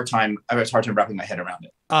have a hard time wrapping my head around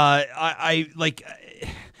it.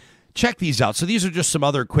 Check these out. So these are just some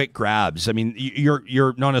other quick grabs.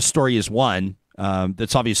 Your Nona story is one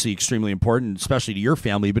that's obviously extremely important, especially to your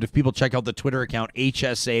family. But if people check out the Twitter account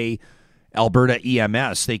HSA Alberta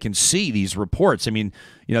EMS, they can see these reports.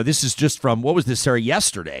 This is just from, what was this, Sarah,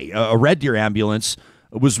 yesterday? A Red Deer ambulance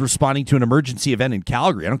was responding to an emergency event in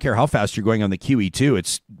Calgary. I don't care how fast you're going on the QE2.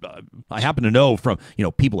 It's I happen to know from,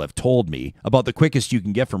 people have told me about the quickest you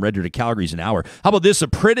can get from Red Deer to Calgary is an hour. How about this? A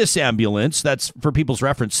Pritis ambulance, that's for people's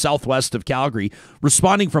reference, southwest of Calgary,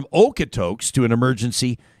 responding from Okotoks to an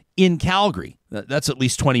emergency in Calgary. That's at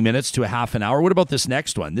least 20 minutes to a half an hour. What about this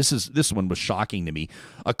next one? This one was shocking to me.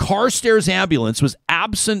 A Carstairs ambulance was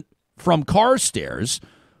absent from Carstairs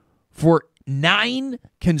for 9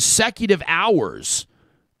 consecutive hours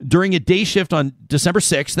during a day shift on December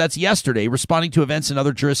 6th, that's yesterday, responding to events in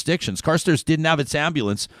other jurisdictions. Carstairs didn't have its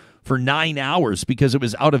ambulance for 9 hours because it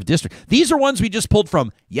was out of district. These are ones we just pulled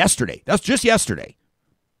from yesterday. That's just yesterday.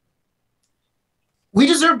 We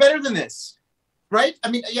deserve better than this, right?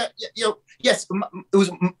 Yes, it was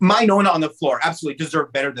my Nona on the floor. Absolutely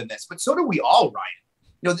deserve better than this, but so do we all, Ryan.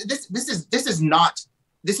 This is not.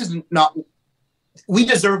 We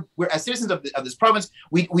deserve. We're as citizens of this province.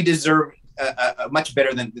 We deserve much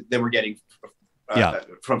better than we're getting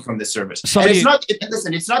from this service. And it's not.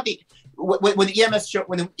 Listen, it's not when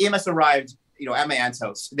the EMS arrived. at my aunt's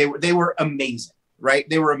house, they were amazing, right?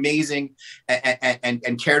 They were amazing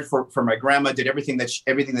and cared for my grandma, did everything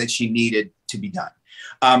that she needed to be done.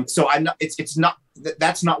 So I'm not.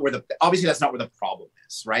 That's not where that's not where the problem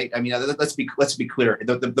is, right? I mean, let's be clear.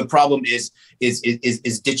 The problem is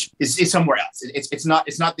somewhere else. It's not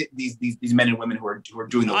these men and women who are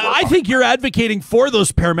doing the work. I think you're advocating for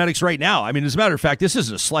those paramedics right now. I mean, as a matter of fact, this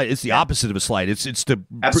isn't a slight. It's the opposite of a slight. It's to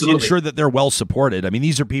ensure that they're well supported. I mean,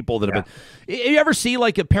 these are people that have been. You ever see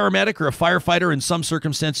like a paramedic or a firefighter, in some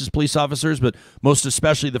circumstances, police officers, but most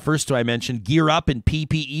especially the first two I mentioned, gear up in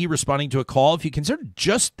PPE responding to a call? If you consider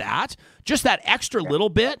just that extra little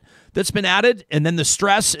bit that's been added, and then the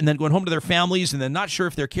stress, and then going home to their families, and then not sure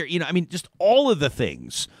if they're I mean, just all of the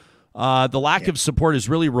things. The lack of support is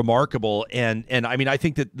really remarkable, and I mean, I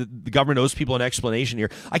think that the government owes people an explanation here.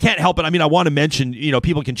 I can't help it. I mean, I want to mention,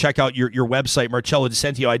 people can check out your website, Marcello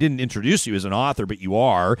DiCentio. I didn't introduce you as an author, but you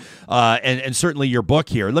are, and certainly your book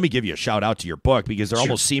here. Let me give you a shout out to your book, because there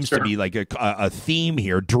almost seems to be like a theme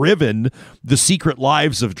here, Driven: The Secret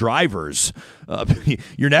Lives of Drivers.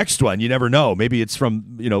 Your next one, you never know. Maybe it's from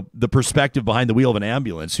the perspective behind the wheel of an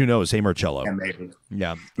ambulance. Who knows? Hey, Marcello.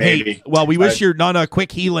 Yeah, maybe. Hey, well, we wish your Nana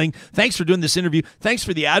quick healing. Thanks for doing this interview. Thanks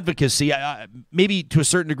for the advocacy. Maybe to a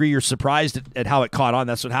certain degree, you're surprised at how it caught on.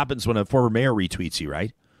 That's what happens when a former mayor retweets you,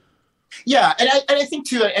 right? Yeah, and I think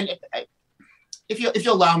too. And if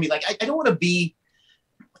you allow me, like I don't want to be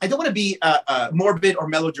morbid or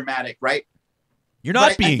melodramatic, right? You're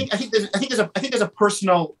not being. I think there's a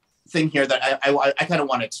personal thing here that I kind of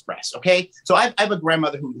want to express. Okay, so I have a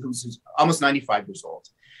grandmother who's almost 95 years old.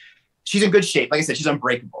 She's in good shape. Like I said, she's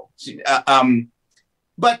unbreakable.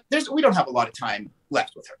 But we don't have a lot of time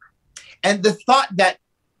left with her. And the thought that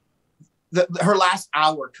her last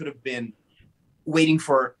hour could have been waiting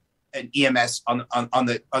for an EMS on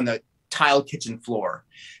the tiled kitchen floor,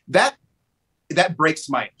 that breaks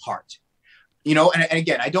my heart. And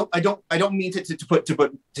again, I don't mean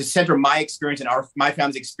to center my experience and my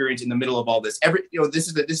family's experience in the middle of all this. This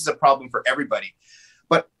is a problem for everybody.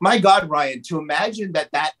 But my God, Ryan, to imagine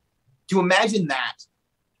that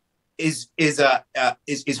is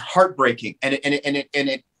heartbreaking, and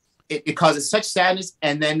it causes such sadness,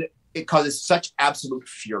 and then it causes such absolute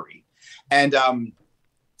fury. And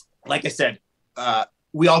like I said,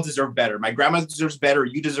 we all deserve better. My grandma deserves better.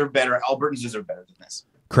 You deserve better. Albertans deserve better than this.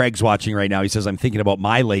 Craig's watching right now. He says, I'm thinking about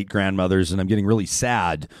my late grandmothers, and I'm getting really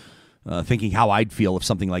sad, thinking how I'd feel if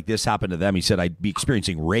something like this happened to them. He said, I'd be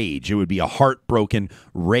experiencing rage. It would be a heartbroken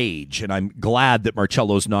rage. And I'm glad that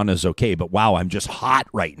Marcello's Nana's okay, but wow, I'm just hot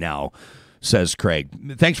right now, says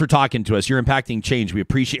Craig. Thanks for talking to us. You're impacting change. We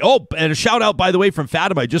appreciate. Oh, and a shout out, by the way, from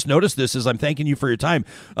Fatima. I just noticed this as I'm thanking you for your time.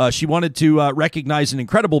 She wanted to recognize an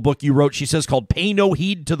incredible book you wrote, she says, called Pay No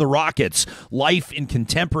Heed to the Rockets: Life in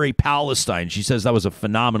Contemporary Palestine. She says that was a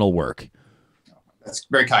phenomenal work. That's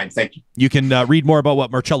very kind. Thank you. You can read more about what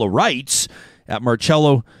Marcello writes at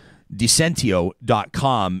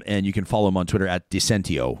marcellodicentio.com, and you can follow him on Twitter at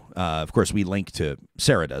Dicentio. Of course, we link to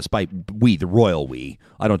Sarah does. By we, the royal we.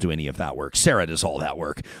 I don't do any of that work. Sarah does all that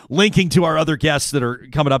work. Linking to our other guests that are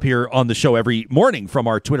coming up here on the show every morning from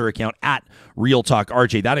our Twitter account at Real Talk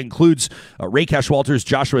RJ. That includes Reakash Walters,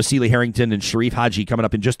 Joshua Sealy-Harrington, and Sharif Haji coming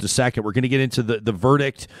up in just a second. We're going to get into the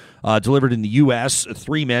verdict delivered in the U.S.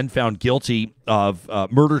 3 men found guilty of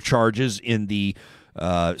murder charges in the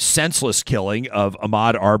senseless killing of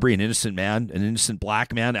Ahmaud Arbery, an innocent man, an innocent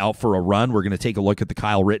black man out for a run. We're going to take a look at the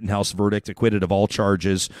Kyle Rittenhouse verdict, acquitted of all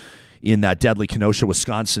charges in that deadly Kenosha,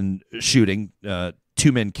 Wisconsin shooting.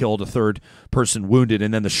 2 men killed, a 3rd person wounded.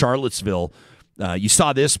 And then the Charlottesville, you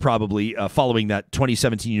saw this probably following that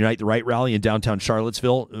 2017 Unite the Right rally in downtown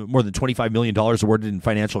Charlottesville, more than $25 million awarded in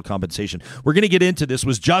financial compensation. We're going to get into this.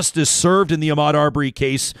 Was justice served in the Ahmaud Arbery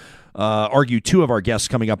case? Argue 2 of our guests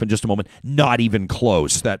coming up in just a moment. Not even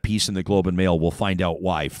close. That piece in the Globe and Mail, we'll find out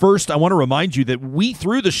why. First, I want to remind you that we,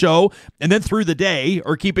 through the show and then through the day,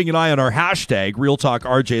 are keeping an eye on our hashtag, Real Talk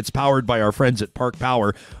RJ. It's powered by our friends at Park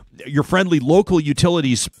Power, your friendly local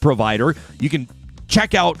utilities provider. You can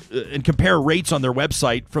check out and compare rates on their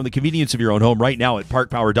website from the convenience of your own home right now at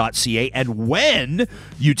parkpower.ca. And when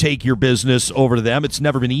you take your business over to them, it's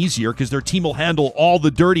never been easier because their team will handle all the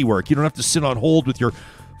dirty work. You don't have to sit on hold with your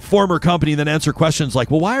former company and then answer questions like,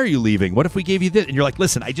 well, why are you leaving? What if we gave you this? And you're like,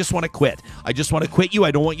 listen, I just want to quit. I just want to quit you. I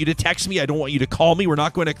don't want you to text me. I don't want you to call me. We're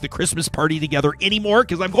not going to the Christmas party together anymore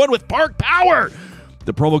because I'm going with Park Power.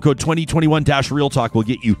 The promo code 2021-Real Talk will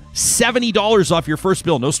get you $70 off your first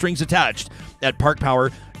bill, no strings attached, at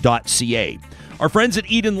parkpower.ca. Our friends at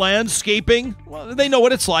Eden Landscaping, well, they know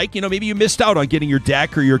what it's like. Maybe you missed out on getting your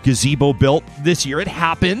deck or your gazebo built this year. It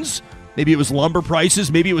happens. Maybe it was lumber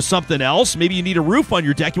prices. Maybe it was something else. Maybe you need a roof on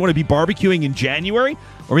your deck. You want to be barbecuing in January,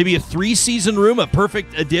 or maybe a 3-season room, a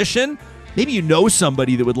perfect addition. Maybe you know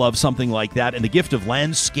somebody that would love something like that, and the gift of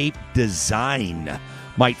landscape design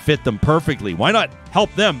might fit them perfectly. Why not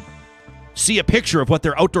help them see a picture of what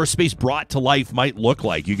their outdoor space brought to life might look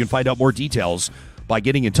like? You can find out more details by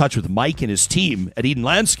getting in touch with Mike and his team at Eden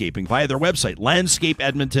Landscaping via their website,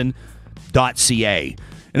 landscapeedmonton.ca.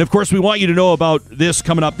 And, of course, we want you to know about this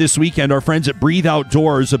coming up this weekend. Our friends at Breathe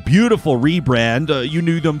Outdoors, a beautiful rebrand. You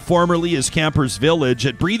knew them formerly as Campers Village.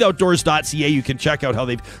 At breatheoutdoors.ca, you can check out how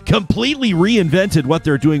they've completely reinvented what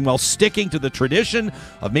they're doing while sticking to the tradition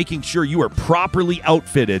of making sure you are properly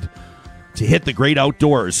outfitted to hit the great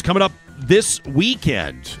outdoors. Coming up this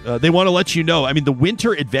weekend, they want to let you know, the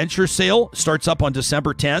Winter Adventure Sale starts up on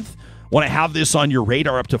December 10th. Want to have this on your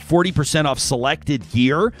radar, up to 40% off selected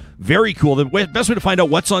gear. Very cool. The best way to find out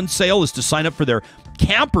what's on sale is to sign up for their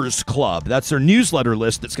Campers Club. That's their newsletter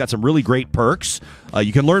list that's got some really great perks.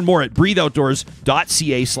 You can learn more at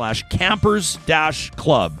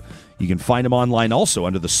breatheoutdoors.ca/campers-club. You can find them online also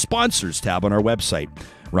under the sponsors tab on our website,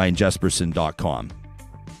 ryanjesperson.com.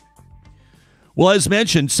 Well, as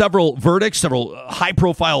mentioned, several verdicts, several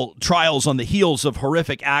high-profile trials on the heels of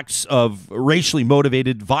horrific acts of racially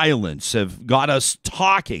motivated violence have got us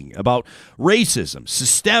talking about racism,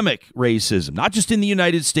 systemic racism, not just in the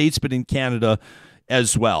United States, but in Canada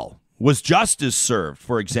as well. Was justice served,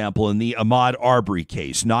 for example, in the Ahmaud Arbery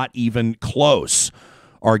case? Not even close,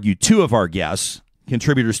 argued two of our guests,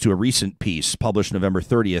 contributors to a recent piece published November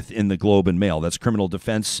 30th in the Globe and Mail. That's criminal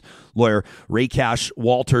defense lawyer Reakash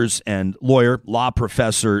Walters and law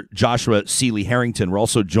professor Joshua Sealy-Harrington. We're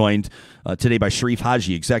also joined today by Sharif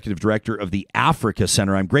Haji, executive director of the Africa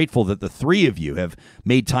Center. I'm grateful that the three of you have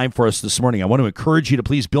made time for us this morning. I want to encourage you to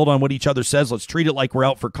please build on what each other says. Let's treat it like we're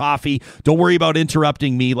out for coffee. Don't worry about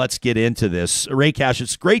interrupting me. Let's get into this. Reakash,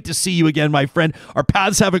 it's great to see you again, my friend. Our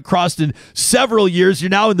paths haven't crossed in several years. You're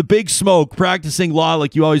now in the big smoke, practicing law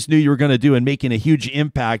like you always knew you were going to do and making a huge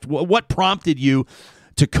impact. What prompted you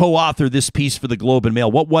to co-author this piece for the Globe and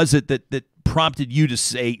Mail? What was it that prompted you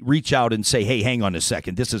to reach out and say, hey, hang on a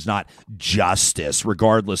second, this is not justice,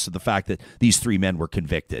 regardless of the fact that these three men were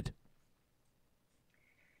convicted?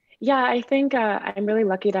 Yeah, I think I'm really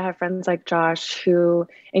lucky to have friends like Josh who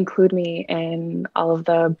include me in all of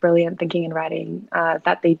the brilliant thinking and writing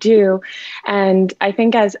that they do. And I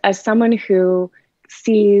think as someone who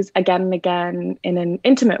sees again and again in an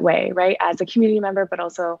intimate way, right, as a community member, but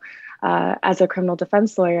also as a criminal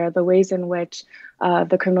defense lawyer, the ways in which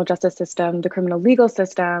the criminal justice system, the criminal legal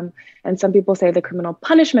system, and some people say the criminal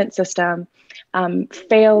punishment system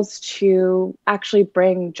fails to actually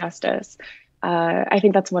bring justice. I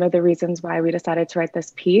think that's one of the reasons why we decided to write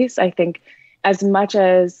this piece. I think as much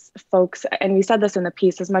as folks, and we said this in the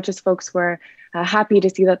piece, as much as folks were happy to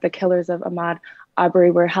see that the killers of Ahmaud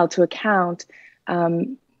Arbery were held to account,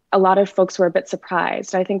 a lot of folks were a bit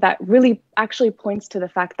surprised. I think that really actually points to the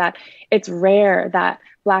fact that it's rare that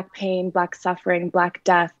Black pain, Black suffering, Black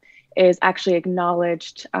death is actually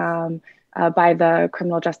acknowledged by the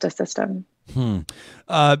criminal justice system.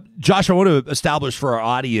 Josh, I want to establish for our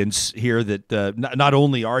audience here that not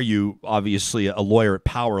only are you obviously a lawyer at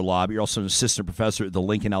Power Law, but you're also an assistant professor at the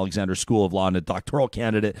Lincoln Alexander School of Law and a doctoral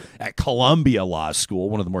candidate at Columbia Law School,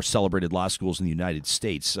 one of the more celebrated law schools in the United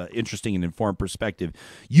States. Interesting and informed perspective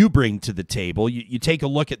you bring to the table. You take a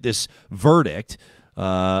look at this verdict.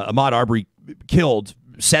 Ahmaud Arbery killed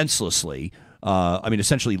senselessly,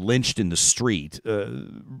 essentially lynched in the street.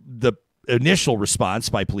 The initial response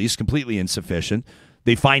by police, completely insufficient.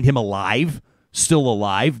 They find him alive, still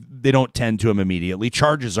alive. They don't tend to him immediately.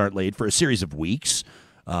 Charges aren't laid for a series of weeks.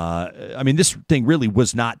 This thing really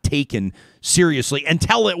was not taken seriously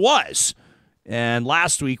until it was. And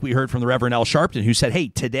last week we heard from the Reverend Al Sharpton, who said, hey,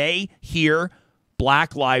 today, here,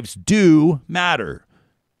 Black lives do matter.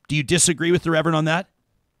 Do you disagree with the Reverend on that?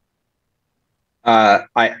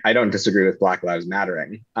 I don't disagree with Black Lives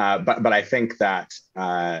Mattering, but I think that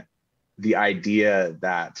the idea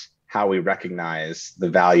that how we recognize the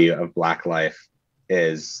value of Black life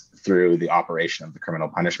is through the operation of the criminal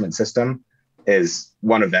punishment system is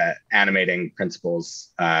one of the animating principles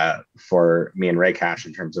for me and Reakash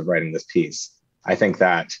in terms of writing this piece. I think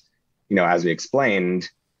that, as we explained,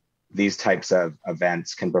 these types of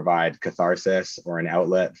events can provide catharsis or an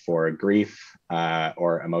outlet for grief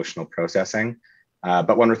or emotional processing.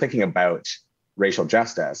 But when we're thinking about racial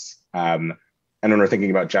justice, and when we're thinking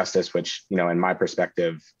about justice, which, in my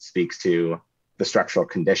perspective, speaks to the structural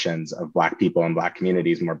conditions of Black people and Black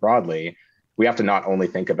communities more broadly, we have to not only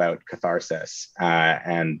think about catharsis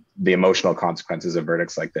and the emotional consequences of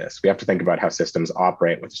verdicts like this. We have to think about how systems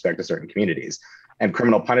operate with respect to certain communities. And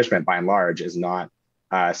criminal punishment, by and large, is not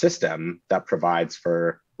a system that provides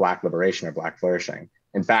for Black liberation or Black flourishing.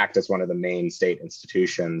 In fact, it's one of the main state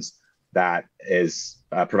institutions that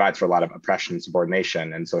provides for a lot of oppression,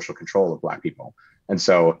 subordination, and social control of Black people. And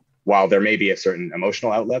so while there may be a certain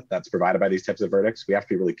emotional outlet that's provided by these types of verdicts, we have to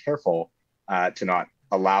be really careful to not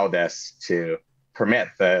allow this to permit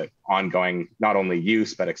the ongoing, not only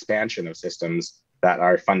use, but expansion of systems that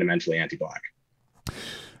are fundamentally anti-Black.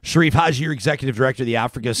 Sharif Haji, you're executive director of the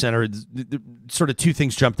Africa Center. Sort of two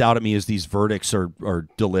things jumped out at me as these verdicts are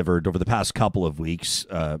delivered over the past couple of weeks.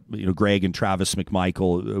 Greg and Travis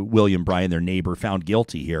McMichael, William Bryan, their neighbor, found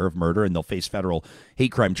guilty here of murder, and they'll face federal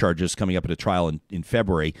hate crime charges coming up at a trial in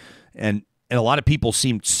February. And a lot of people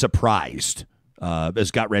seemed surprised, as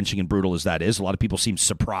gut-wrenching and brutal as that is. A lot of people seemed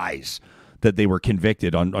surprised that they were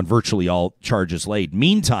convicted on virtually all charges laid.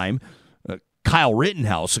 Meantime, Kyle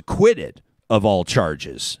Rittenhouse acquitted of all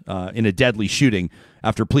charges in a deadly shooting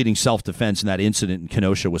after pleading self-defense in that incident in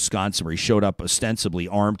Kenosha, Wisconsin, where he showed up ostensibly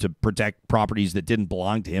armed to protect properties that didn't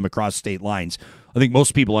belong to him across state lines. I think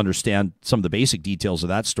most people understand some of the basic details of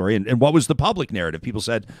that story. And what was the public narrative? People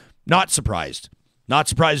said, not surprised. Not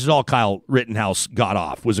surprised at all Kyle Rittenhouse got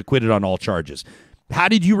off, was acquitted on all charges. How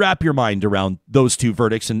did you wrap your mind around those two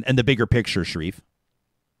verdicts and the bigger picture, Sharif?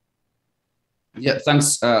 Yeah,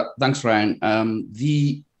 thanks, Ryan.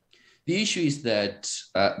 The issue is that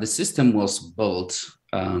the system was built,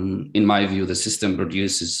 in my view, the system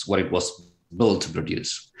produces what it was built to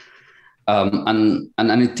produce. And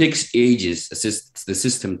it takes ages the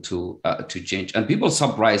system to change. And people are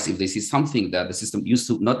surprised if they see something that the system used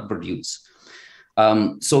to not produce.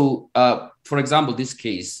 For example, this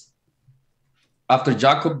case, after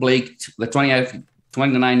Jacob Blake, the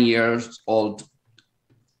 29 years old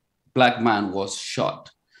Black man was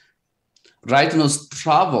shot, Rittenhouse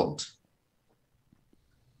traveled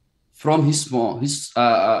from his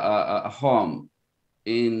home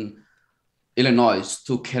in Illinois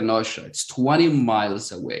to Kenosha. It's 20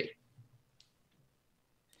 miles away.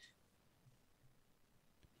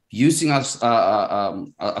 Using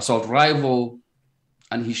assault rifle,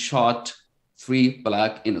 and he shot 3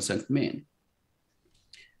 Black innocent men.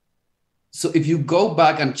 So if you go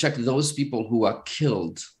back and check those people who were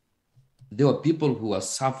killed, there were people who are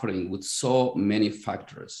suffering with so many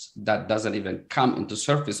factors that doesn't even come into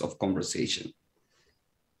surface of conversation.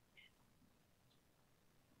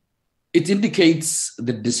 It indicates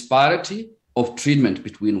the disparity of treatment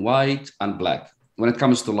between white and Black when it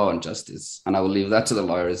comes to law and justice. And I will leave that to the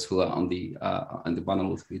lawyers who are on the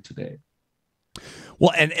panel with me today.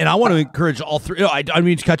 Well, and I want to encourage all three. No, I don't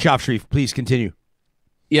mean to cut you off, Sharif. Please continue.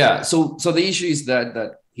 Yeah. So the issue is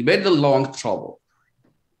that he made the long travel,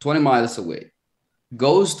 20 miles away,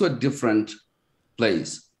 goes to a different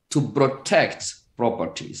place to protect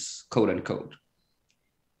properties, quote unquote,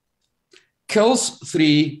 kills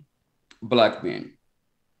 3 Black men.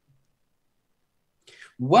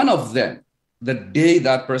 One of them, the day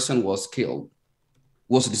that person was killed,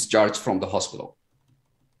 was discharged from the hospital.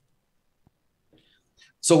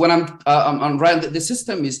 So when I'm right, the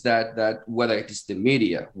system is that whether it is the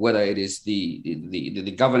media, whether it is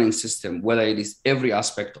the governing system, whether it is every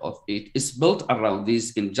aspect of it, is built around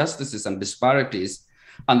these injustices and disparities.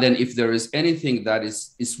 And then if there is anything that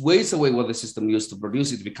is ways away what the system used to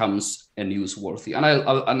produce, it becomes newsworthy. And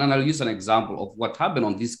I'll use an example of what happened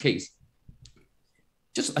on this case.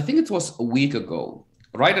 I think it was a week ago.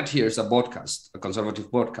 Right at here is a podcast, a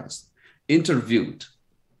conservative podcast, interviewed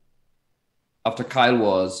after Kyle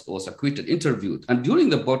was acquitted, interviewed. And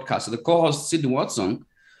during the podcast, the co-host, Sidney Watson,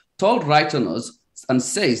 told Rittenhouse and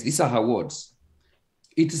says, these are her words,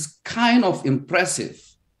 "It is kind of impressive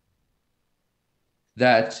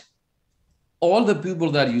that all the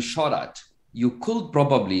people that you shot at, you killed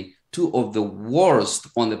probably 2 of the worst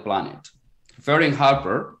on the planet," referring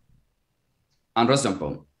Harper and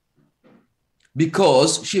Rosenbaum,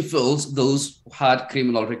 because she feels those had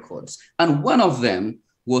criminal records. And one of them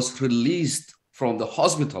was released from the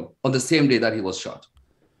hospital on the same day that he was shot.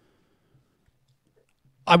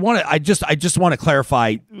 I just want to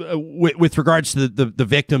clarify with regards to the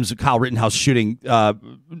victims of Kyle Rittenhouse shooting,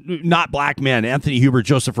 not Black men, Anthony Huber,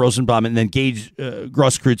 Joseph Rosenbaum, and then Gage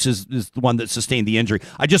Grosskreutz is the one that sustained the injury.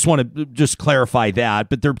 I just want to clarify that,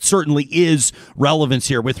 but there certainly is relevance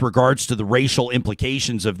here with regards to the racial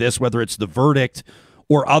implications of this, whether it's the verdict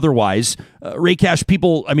or otherwise. Reakash,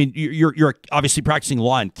 people, I mean, you're obviously practicing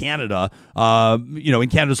law in Canada, in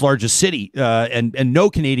Canada's largest city, and no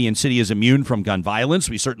Canadian city is immune from gun violence.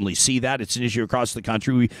 We certainly see that. It's an issue across the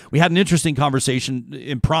country. We had an interesting conversation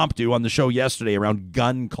impromptu on the show yesterday around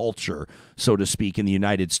gun culture, so to speak, in the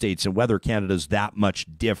United States and whether Canada's that much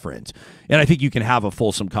different. And I think you can have a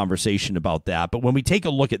fulsome conversation about that. But when we take a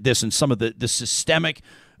look at this and some of the systemic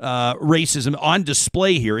racism on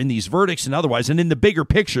display here in these verdicts and otherwise, and in the bigger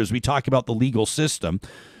pictures, we talk about the legal system.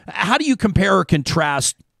 How do you compare or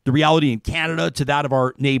contrast the reality in Canada to that of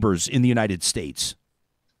our neighbors in the United States?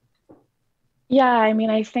 Yeah, I mean,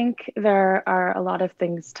 I think there are a lot of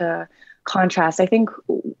things to contrast. I think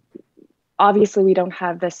obviously we don't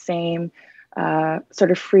have the same sort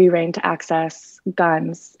of free reign to access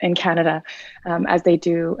guns in Canada as they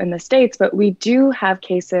do in the States, but we do have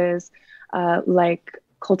cases like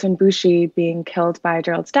Colton Boushey being killed by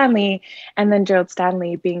Gerald Stanley, and then Gerald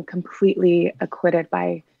Stanley being completely acquitted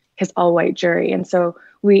by his all-white jury. And so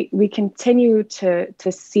we continue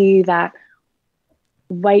to see that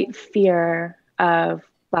white fear of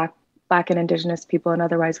Black and Indigenous people and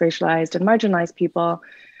otherwise racialized and marginalized people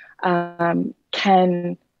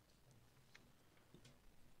can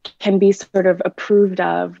be sort of approved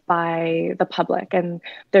of by the public. And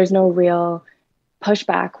there's no real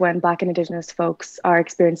pushback when Black and Indigenous folks are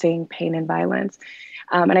experiencing pain and violence.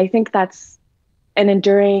 And I think that's an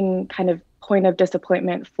enduring kind of point of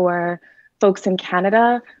disappointment for folks in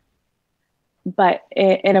Canada. But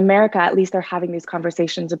in America, at least, they're having these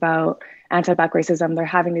conversations about anti-Black racism. They're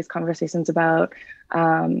having these conversations about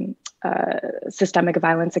systemic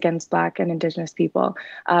violence against Black and Indigenous people.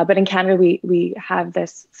 But in Canada, we have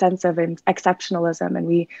this sense of exceptionalism, and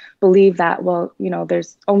we believe that, well,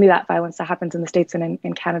 there's only that violence that happens in the States, and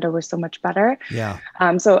in Canada, we're so much better. Yeah.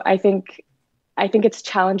 So I think it's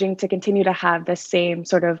challenging to continue to have the same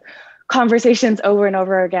sort of conversations over and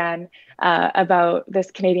over again about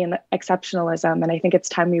this Canadian exceptionalism. And I think it's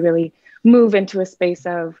time we really move into a space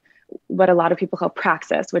of what a lot of people call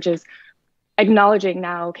praxis, which is acknowledging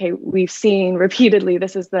now, okay, we've seen repeatedly,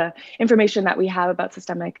 this is the information that we have about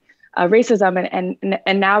systemic racism.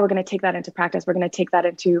 And now we're going to take that into practice. We're going to take that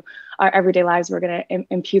into our everyday lives. We're going to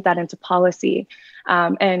impute that into policy.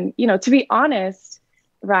 And, to be honest,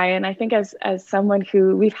 Ryan, I think as someone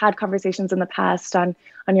who we've had conversations in the past on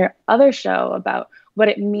your other show about what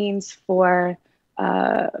it means for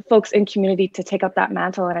folks in community to take up that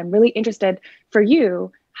mantle. And I'm really interested for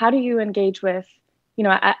you, how do you engage with,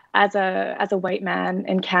 as a white man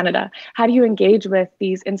in Canada, how do you engage with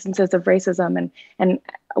these instances of racism, and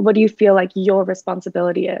what do you feel like your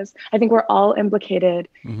responsibility is? I think we're all implicated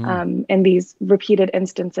in these repeated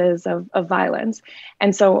instances of violence.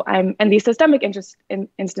 And so and these systemic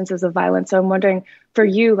instances of violence. So I'm wondering for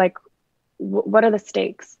you, like, what are the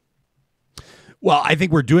stakes? Well, I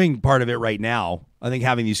think we're doing part of it right now. I think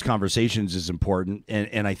having these conversations is important.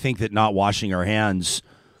 And I think that not washing our hands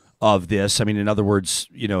of this, I mean, in other words,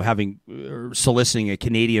 soliciting a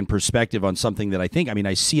Canadian perspective on something that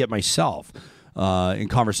I see it myself in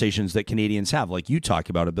conversations that Canadians have, like you talk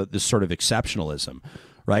about this sort of exceptionalism,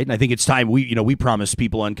 right? And I think it's time we promise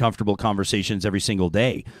people uncomfortable conversations every single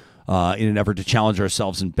day in an effort to challenge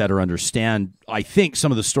ourselves and better understand, I think,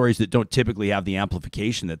 some of the stories that don't typically have the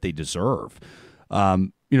amplification that they deserve.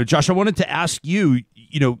 Josh, I wanted to ask you,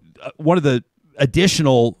 one of the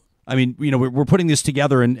additional, we're putting this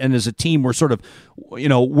together and as a team, we're sort of,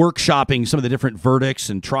 workshopping some of the different verdicts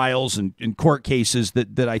and trials and court cases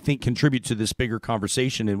that I think contribute to this bigger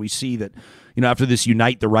conversation. And we see that, after this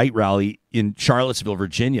Unite the Right rally in Charlottesville,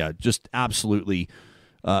 Virginia, just absolutely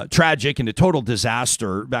tragic and a total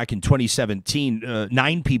disaster back in 2017,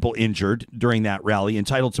 9 people injured during that rally,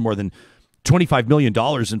 entitled to more than $25 million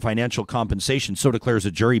in financial compensation. So declares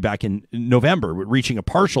a jury back in November, reaching a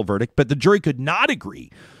partial verdict. But the jury could not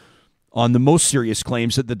agree on the most serious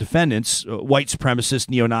claims that the defendants, white supremacists,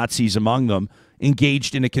 neo-Nazis among them,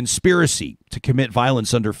 engaged in a conspiracy to commit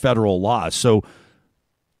violence under federal law. So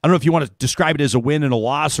I don't know if you want to describe it as a win and a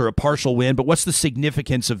loss or a partial win, but what's the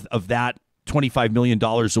significance of that $25 million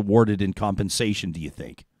awarded in compensation, do you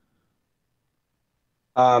think?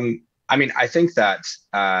 I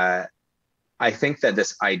think that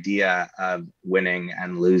this idea of winning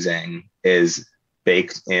and losing is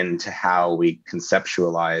baked into how we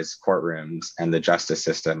conceptualize courtrooms and the justice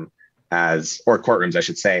system or courtrooms, I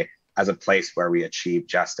should say, as a place where we achieve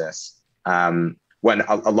justice. When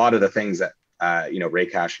a lot of the things that,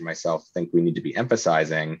 Reakash and myself think we need to be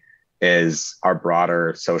emphasizing is our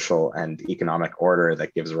broader social and economic order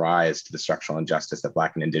that gives rise to the structural injustice that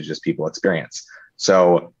Black and Indigenous people experience.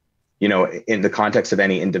 So, in the context of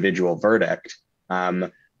any individual verdict,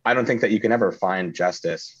 I don't think that you can ever find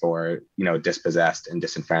justice for, dispossessed and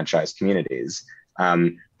disenfranchised communities.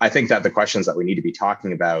 I think that the questions that we need to be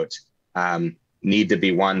talking about need to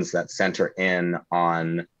be ones that center in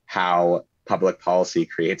on how public policy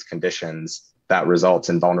creates conditions that results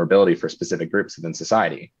in vulnerability for specific groups within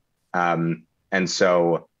society. And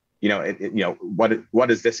so, what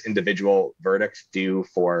does this individual verdict do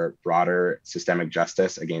for broader systemic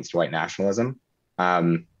justice against white nationalism?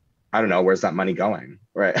 I don't know, where's that money going,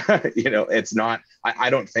 right? It's not, I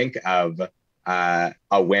don't think of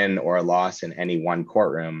a win or a loss in any one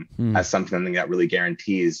courtroom as something that really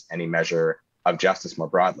guarantees any measure of justice more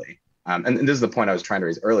broadly. And this is the point I was trying to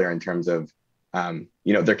raise earlier in terms of,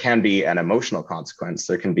 there can be an emotional consequence,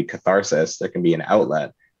 there can be catharsis, there can be an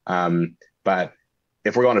outlet. But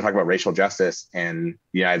if we're going to talk about racial justice in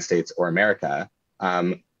the United States or America,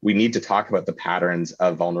 we need to talk about the patterns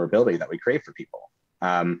of vulnerability that we create for people.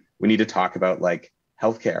 We need to talk about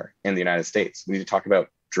healthcare in the United States. We need to talk about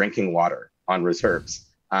drinking water on reserves.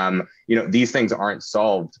 These things aren't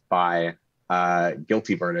solved by a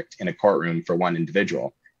guilty verdict in a courtroom for one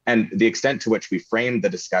individual. And the extent to which we frame the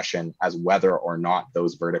discussion as whether or not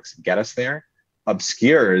those verdicts get us there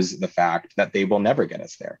obscures the fact that they will never get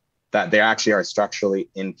us there, that they actually are structurally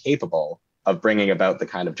incapable of bringing about the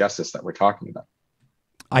kind of justice that we're talking about.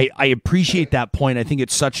 I appreciate that point. I think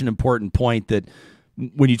it's such an important point that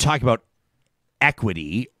when you talk about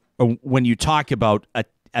equity, or when you talk about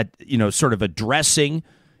sort of addressing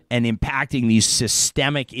and impacting these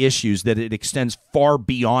systemic issues, that it extends far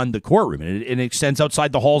beyond the courtroom and it extends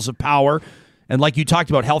outside the halls of power. And like you talked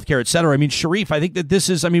about healthcare, et cetera. I mean, Sharif, I think that this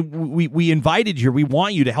is, we invited you here. We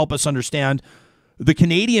want you to help us understand the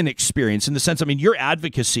Canadian experience in the sense, your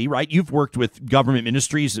advocacy, right? You've worked with government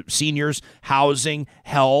ministries, seniors, housing,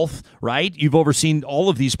 health, right? You've overseen all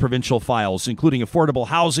of these provincial files, including affordable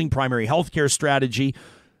housing, primary healthcare strategy.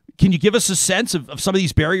 Can you give us a sense of some of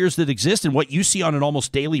these barriers that exist and what you see on an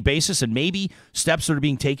almost daily basis and maybe steps that are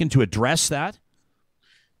being taken to address that?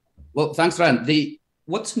 Well, thanks, Ryan.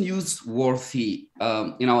 What's newsworthy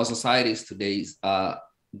in our societies today is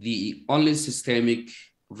the only systemic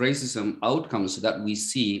racism outcomes that we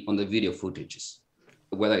see on the video footages,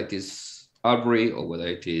 whether it is Arbery or whether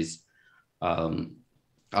it is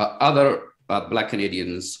other Black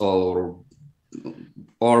Canadians or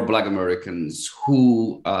Black Americans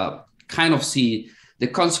who kind of see the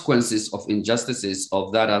consequences of injustices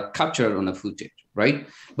of that are captured on the footage, right?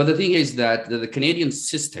 But the thing is that the Canadian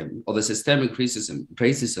system or the systemic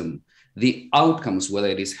racism, the outcomes, whether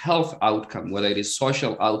it is health outcome, whether it is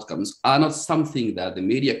social outcomes, are not something that the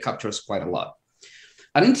media captures quite a lot.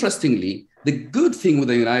 And interestingly, the good thing with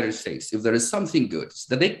the United States, if there is something good, is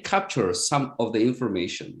that they capture some of the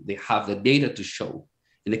information. They have the data to show.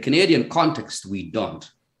 In the Canadian context, we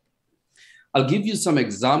don't. I'll give you some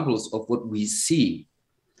examples of what we see.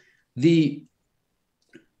 In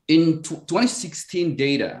 2016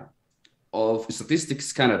 data of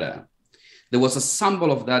Statistics Canada, there was a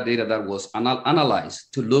sample of that data that was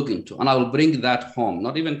analyzed to look into, and I will bring that home,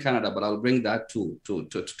 not even Canada, but I'll bring that to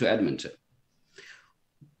Edmonton.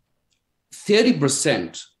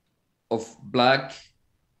 30% of Black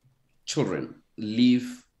children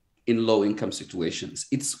live in low-income situations.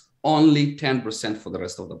 It's only 10% for the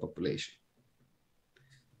rest of the population.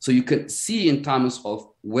 So you can see in terms of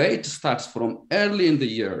where it starts from early in the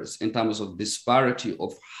years, in terms of disparity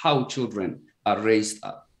of how children are raised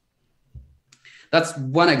up. That's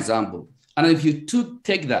one example. And if you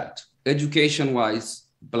take that, education-wise,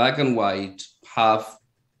 Black and white have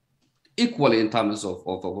equally in terms of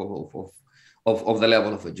the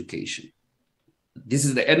level of education. This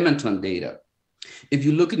is the Edmonton data. If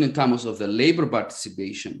you look in terms of the labor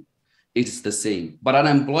participation, it's the same. But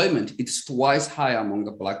unemployment, it's twice higher among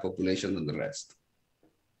the Black population than the rest.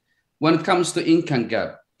 When it comes to income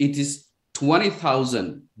gap, it is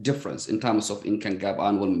 20,000 difference in terms of income gap,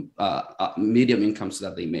 annual medium incomes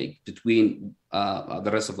that they make between the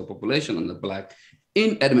rest of the population and the Black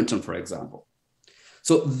in Edmonton, for example.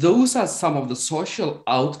 So those are some of the social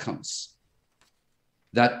outcomes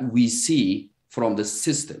that we see from the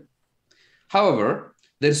system. However,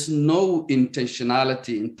 there's no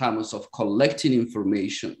intentionality in terms of collecting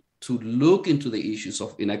information to look into the issues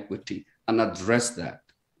of inequity and address that.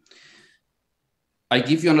 I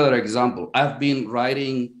give you another example. I've been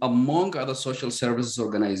writing, among other social services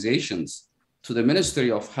organizations, to the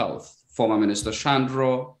Ministry of Health, former Minister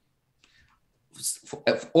Chandro,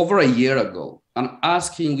 over a year ago, and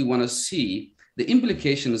asking, we want to see the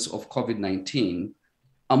implications of COVID-19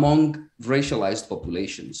 among racialized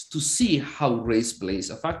populations to see how race plays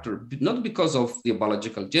a factor, not because of the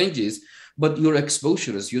biological changes, but your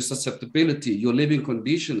exposures, your susceptibility, your living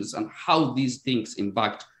conditions, and how these things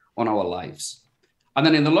impact on our lives. And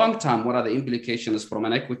then in the long term, what are the implications from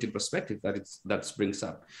an equity perspective that brings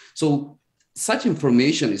up? So such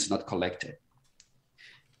information is not collected.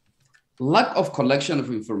 Lack of collection of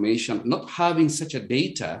information, not having such a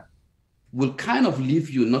data, will kind of leave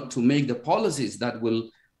you not to make the policies that will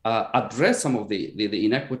address some of the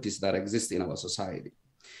inequities that exist in our society.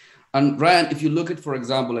 And Ryan, if you look at, for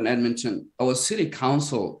example, in Edmonton, our city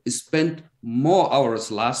council spent more hours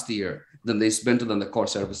last year than they spent on the core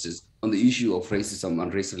services on the issue of racism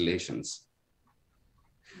and race relations.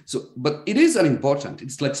 So, but it is important.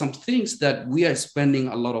 It's like some things that we are spending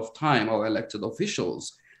a lot of time, our elected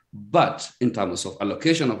officials, but in terms of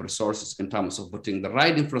allocation of resources, in terms of putting the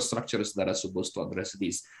right infrastructures that are supposed to address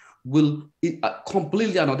these, will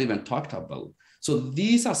completely are not even talked about. So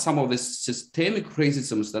these are some of the systemic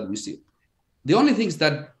racisms that we see. The only things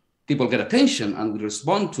that people get attention and we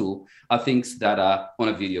respond to are things that are on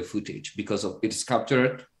a video footage because of it is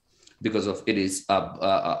captured, because of it is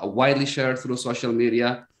widely shared through social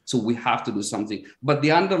media. So we have to do something. But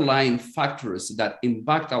the underlying factors that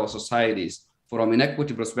impact our societies from an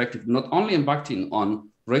equity perspective, not only impacting on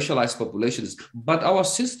racialized populations, but our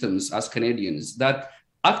systems as Canadians that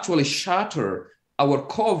actually shatter our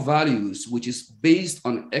core values, which is based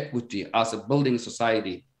on equity as a building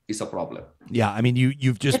society, is a problem. Yeah, I mean,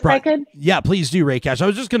 you've just if I could. Yeah, please do, Reakash. I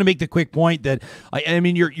was just going to make the quick point that I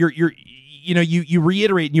mean, you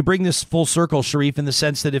reiterate and you bring this full circle, Sharif, in the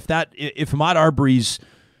sense that if Ahmaud Arbery's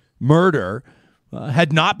murder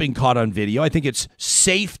had not been caught on video, I think it's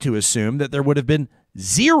safe to assume that there would have been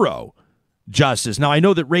zero justice. Now, I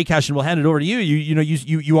know that Reakash, and we'll hand it over to you.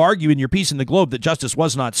 You argue in your piece in the Globe that justice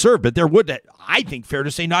was not served, but there would, I think, fair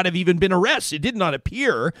to say, not have even been arrests. It did not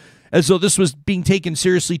appear as though this was being taken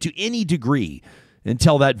seriously to any degree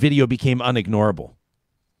until that video became unignorable.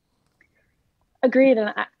 Agreed.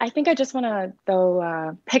 And I think I just want to,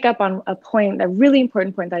 though, pick up on a really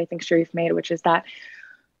important point that I think Sharif made, which is that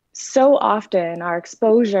so often our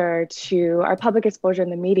public exposure in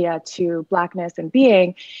the media to Blackness and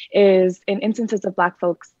being is in instances of Black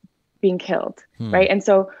folks being killed, right? And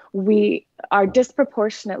so we are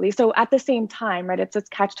disproportionately, so at the same time, right, it's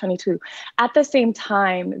catch-22, at the same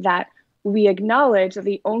time that we acknowledge that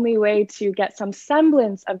the only way to get some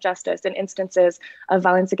semblance of justice in instances of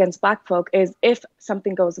violence against Black folk is if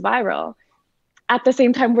something goes viral. At the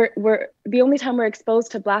same time, we're the only time we're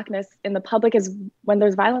exposed to Blackness in the public is when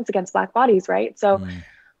there's violence against Black bodies, right? So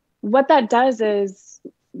what that does is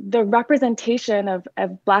the representation of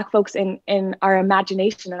Black folks in our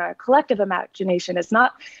imagination and our collective imagination is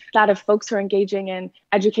not that of folks who are engaging in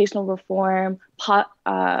educational reform,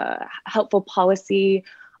 helpful policy,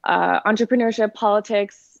 entrepreneurship,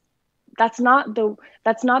 politics. That's not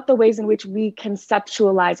the ways in which we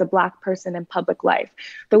conceptualize a Black person in public life.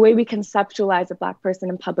 The way we conceptualize a Black person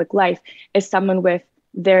in public life is someone with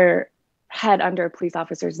their head under a police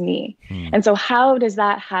officer's knee. And so how does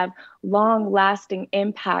that have long-lasting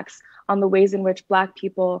impacts on the ways in which Black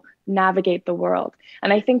people navigate the world?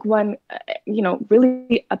 And I think one,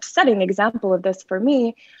 really upsetting example of this for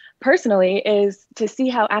me personally is to see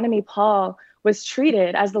how Annamie Paul was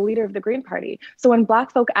treated as the leader of the Green Party. So when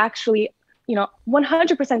Black folk actually,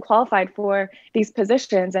 100% qualified for these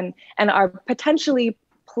positions and are potentially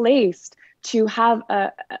placed to have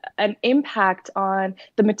an impact on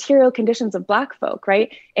the material conditions of Black folk,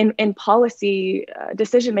 right? In policy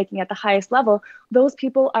decision-making at the highest level, those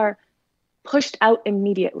people are pushed out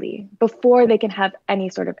immediately before they can have any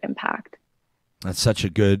sort of impact. That's such a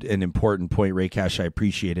good and important point, Reakash. I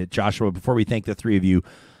appreciate it. Joshua, before we thank the three of you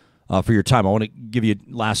for your time, I want to give you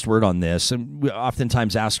a last word on this. And we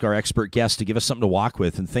oftentimes ask our expert guests to give us something to walk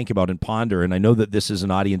with and think about and ponder. And I know that this is an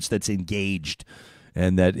audience that's engaged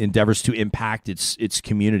and that endeavors to impact its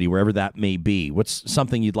community, wherever that may be. What's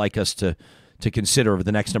something you'd like us to consider over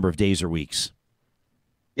the next number of days or weeks?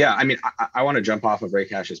 Yeah, I mean, I want to jump off of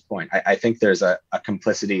Reakash's point. I think there's a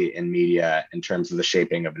complicity in media in terms of the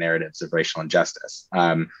shaping of narratives of racial injustice.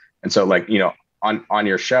 And so, on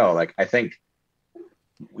your show, I think,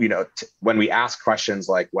 when we ask questions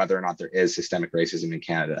like whether or not there is systemic racism in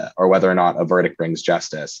Canada or whether or not a verdict brings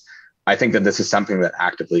justice, I think that this is something that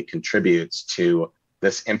actively contributes to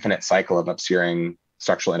this infinite cycle of obscuring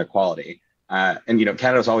structural inequality.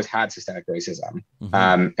 Canada's always had systemic racism.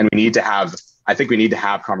 And we need to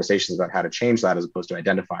have conversations about how to change that as opposed to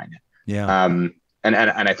identifying it. Yeah. And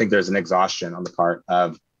I think there's an exhaustion on the part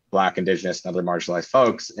of Black, Indigenous, and other marginalized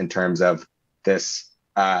folks in terms of this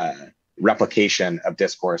replication of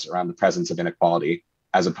discourse around the presence of inequality,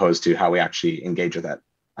 as opposed to how we actually engage with it.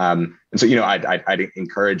 And so, I'd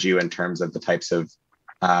encourage you in terms of the types of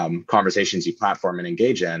conversations you platform and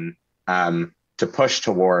engage in, to push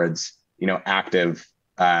towards, active,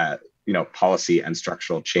 policy and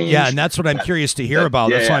structural change. Yeah, and that's what I'm curious to hear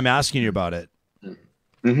about. That's why I'm asking you about it.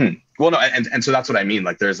 Mm-hmm. Well, no, and so that's what I mean.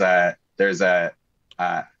 Like, there's the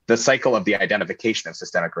cycle of the identification of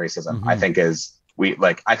systemic racism. Mm-hmm.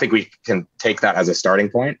 I think we can take that as a starting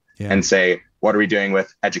point and say, what are we doing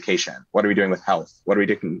with education? What are we doing with health? What are we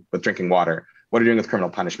doing with drinking water? What are we doing with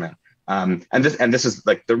criminal punishment? And this is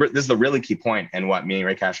like this is the really key point in what me and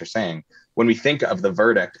Reakash are saying. When we think of the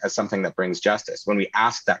verdict as something that brings justice, when we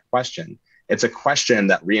ask that question, it's a question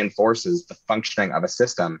that reinforces the functioning of a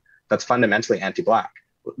system that's fundamentally anti-Black.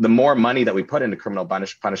 The more money that we put into criminal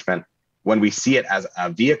punishment, when we see it as a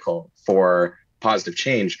vehicle for positive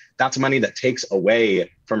change, that's money that takes away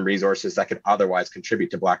from resources that could otherwise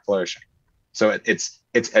contribute to Black flourishing. So it's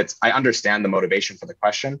I understand the motivation for the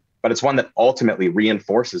question, but it's one that ultimately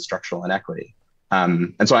reinforces structural inequity.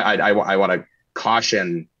 And so I want to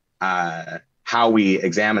caution how we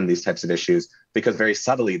examine these types of issues, because very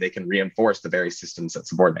subtly they can reinforce the very systems that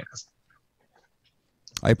subordinate us.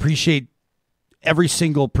 I appreciate every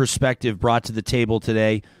single perspective brought to the table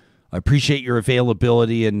today. I appreciate your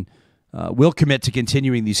availability, and we'll commit to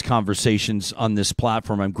continuing these conversations on this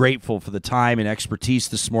platform. I'm grateful for the time and expertise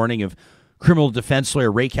this morning of criminal defense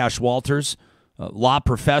lawyer Reakash Walters, law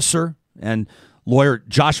professor, and lawyer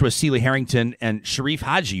Joshua Sealy-Harrington, and Sharif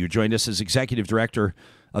Haji, who joined us as executive director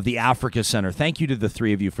of the Africa Center. Thank you to the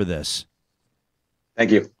three of you for this.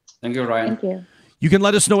 Thank you. Thank you, Ryan. Thank you. You can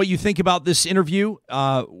let us know what you think about this interview.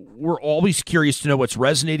 We're always curious to know what's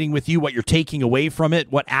resonating with you, what you're taking away from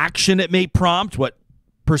it, what action it may prompt, what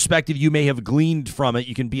perspective you may have gleaned from it.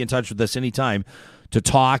 You can be in touch with us anytime to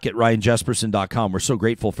talk at ryanjesperson.com. We're so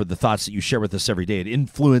grateful for the thoughts that you share with us every day. It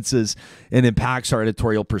influences and impacts our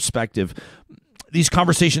editorial perspective. These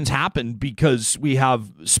conversations happen because we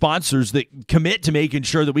have sponsors that commit to making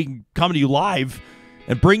sure that we can come to you live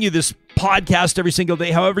and bring you this podcast every single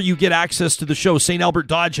day. However you get access to the show, St. Albert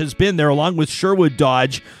Dodge has been there, along with Sherwood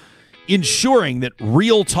Dodge, ensuring that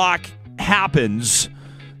real talk happens.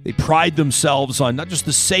 They pride themselves on not just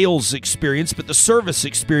the sales experience, but the service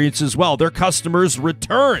experience as well. Their customers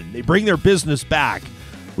return. They bring their business back,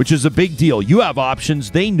 which is a big deal. You have options.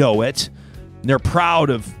 They know it. And they're proud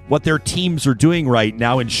of what their teams are doing right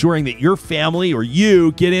now, ensuring that your family or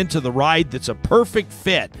you get into the ride that's a perfect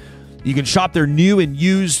fit. You can shop their new and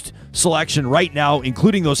used selection right now,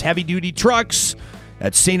 including those heavy-duty trucks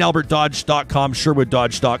at stalbertdodge.com,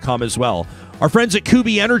 sherwooddodge.com as well. Our friends at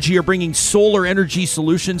Kubi Energy are bringing solar energy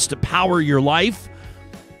solutions to power your life.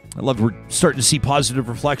 I love we're starting to see positive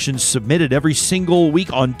reflections submitted every single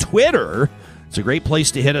week on Twitter. It's a great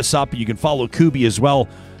place to hit us up. You can follow Kubi as well,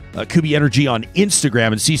 Kubi Energy on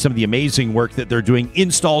Instagram, and see some of the amazing work that they're doing.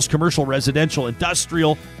 Installs, commercial, residential,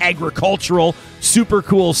 industrial, agricultural, super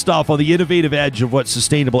cool stuff on the innovative edge of what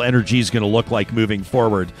sustainable energy is going to look like moving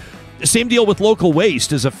forward. Same deal with Local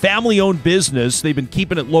Waste. As a family-owned business, they've been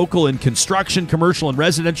keeping it local in construction, commercial, and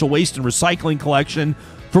residential waste and recycling collection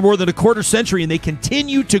for more than a quarter century, and they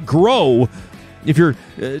continue to grow. If you're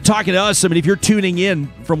talking to us, I mean, if you're tuning in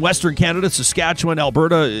from Western Canada, Saskatchewan,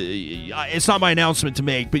 Alberta, it's not my announcement to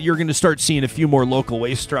make, but you're going to start seeing a few more local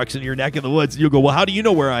waste trucks in your neck of the woods. You'll go, well, how do you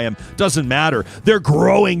know where I am? Doesn't matter. They're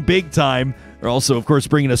growing big time. They're also, of course,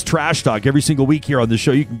 bringing us trash talk every single week here on the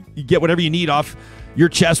show. You get whatever you need off your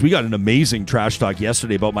chest. We got an amazing trash talk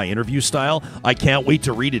yesterday about my interview style. I can't wait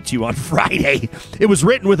to read it to you on Friday. It was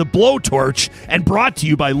written with a blowtorch and brought to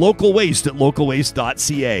you by Local Waste at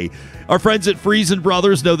localwaste.ca. Our friends at Friesen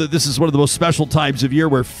Brothers know that this is one of the most special times of year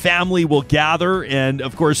where family will gather, and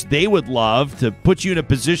of course they would love to put you in a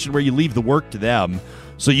position where you leave the work to them,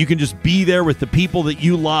 so you can just be there with the people that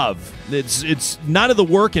you love. It's none of the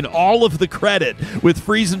work and all of the credit with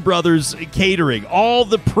Friesen Brothers Catering. All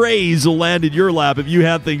the praise will land in your lap if you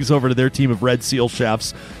hand things over to their team of Red Seal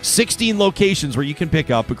chefs. 16 locations where you can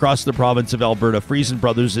pick up across the province of Alberta. Friesen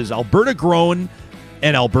Brothers is Alberta grown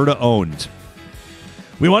and Alberta owned.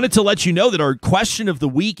 We wanted to let you know that our question of the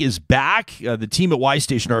week is back. The team at Y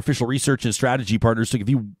Station, our official research and strategy partners, took a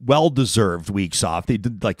few well-deserved weeks off. They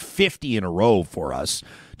did like 50 in a row for us.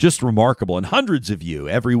 Just remarkable. And hundreds of you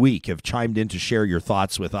every week have chimed in to share your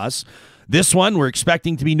thoughts with us. This one, we're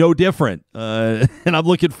expecting to be no different. And I'm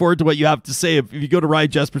looking forward to what you have to say. If you go to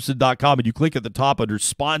ryanjesperson.com and you click at the top under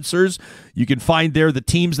sponsors, you can find there the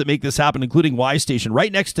teams that make this happen, including Y Station.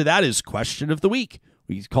 Right next to that is Question of the Week.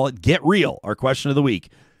 We call it Get Real, our question of the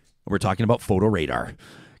week. We're talking about photo radar.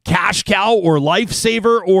 cash cow or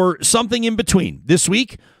lifesaver or something in between. This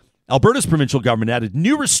week, Alberta's provincial government added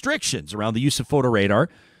new restrictions around the use of photo radar,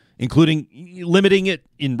 including limiting it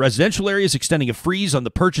in residential areas, extending a freeze on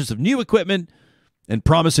the purchase of new equipment, and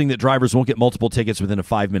promising that drivers won't get multiple tickets within a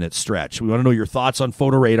 5-minute stretch. We want to know your thoughts on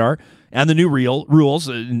photo radar and the new rules.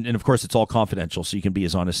 And of course, it's all confidential, so you can be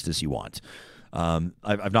as honest as you want.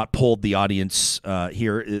 I've not polled the audience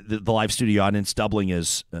here, the live studio audience, doubling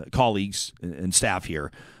as colleagues and staff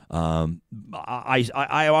here. I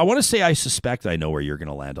want to say I suspect I know where you're going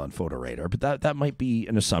to land on photo radar, but that might be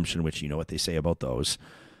an assumption, which you know what they say about those.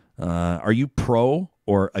 Are you pro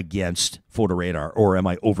or against photo radar, or am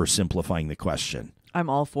I oversimplifying the question? I'm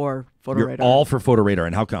all for photo radar. You're all for photo radar,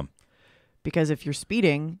 and how come? Because if you're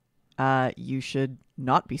speeding, you should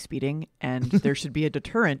not be speeding, and there should be a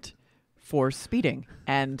deterrent for speeding.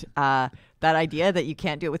 And that idea that you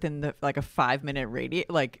can't do it within a 5-minute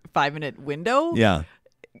window,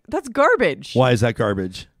 that's garbage. Why is that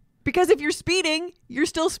garbage? Because if you're speeding, you're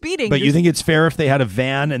still speeding. But you think it's fair if they had a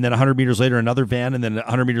van and then 100 meters later another van and then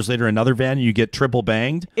 100 meters later another van and you get triple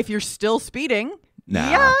banged? If you're still speeding,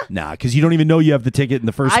 Nah, because you don't even know you have the ticket in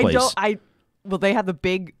the first place. Well, they have the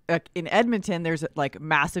big, in Edmonton, there's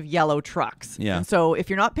massive yellow trucks. Yeah. And so if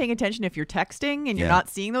you're not paying attention, if you're texting and you're not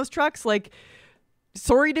seeing those trucks,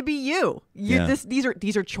 sorry to be you.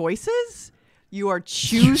 These are choices. You are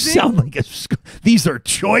choosing. You sound like these are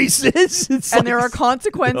choices. And there are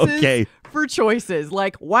consequences for choices.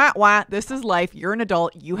 Wah, this is life. You're an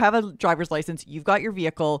adult. You have a driver's license. You've got your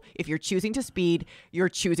vehicle. If you're choosing to speed, you're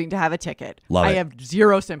choosing to have a ticket. I have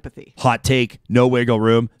zero sympathy. Hot take, no wiggle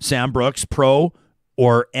room. Sam Brooks, pro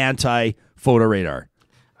or anti photo radar?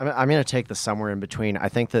 I'm going to take the somewhere in between. I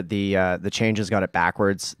think that the changes got it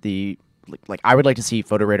backwards. I would like to see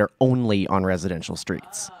photo radar only on residential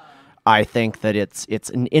streets. I think that it's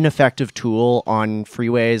an ineffective tool on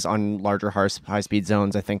freeways, on larger high-speed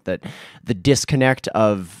zones. I think that the disconnect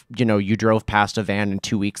of, you drove past a van and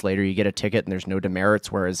 2 weeks later you get a ticket and there's no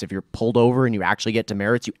demerits, whereas if you're pulled over and you actually get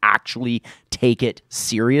demerits, you actually take it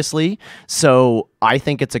seriously. So I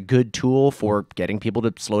think it's a good tool for getting people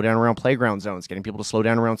to slow down around playground zones, getting people to slow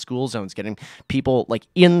down around school zones, getting people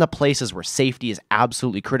in the places where safety is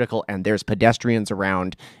absolutely critical and there's pedestrians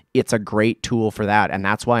around. It's a great tool for that. And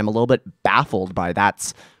that's why I'm a little bit baffled by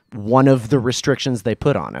that's one of the restrictions they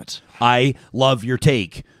put on it. I love your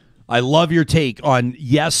take. I love your take on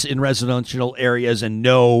yes in residential areas and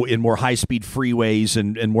no in more high-speed freeways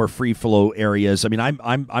and more free-flow areas. I mean,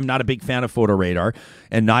 I'm not a big fan of photo radar,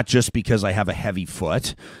 and not just because I have a heavy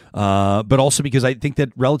foot, but also because I think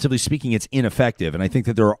that, relatively speaking, it's ineffective, and I think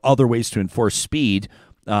that there are other ways to enforce speed.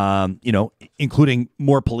 Including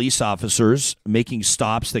more police officers making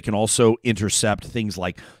stops that can also intercept things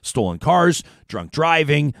like stolen cars, drunk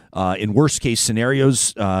driving, in worst case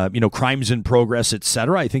scenarios, crimes in progress,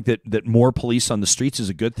 etc. I think that more police on the streets is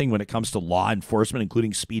a good thing when it comes to law enforcement,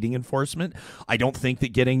 including speeding enforcement. I don't think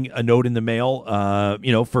that getting a note in the mail,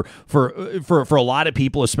 for a lot of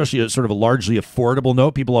people, especially a sort of a largely affordable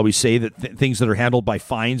note, people always say that things that are handled by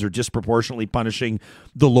fines are disproportionately punishing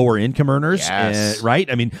the lower income earners, right?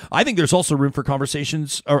 I mean, I think there's also room for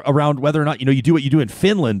conversations around whether or not, you do what you do in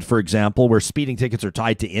Finland, for example, where speeding tickets are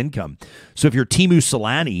tied to income. So if you're Timu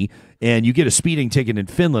Solani and you get a speeding ticket in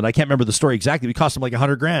Finland, I can't remember the story exactly, it cost him like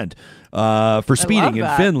 $100,000 for speeding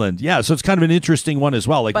in Finland. Yeah, so it's kind of an interesting one as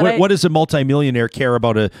well. What does a multimillionaire care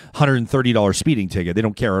about a $130 speeding ticket? They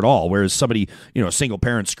don't care at all. Whereas somebody, a single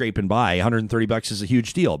parent scraping by, $130 is a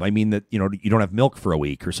huge deal. I mean that, you don't have milk for a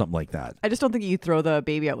week or something like that. I just don't think you throw the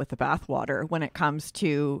baby out with the bathwater when it comes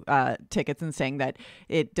to tickets and saying that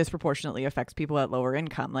it disproportionately affects people at lower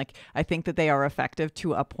income. I think that they are effective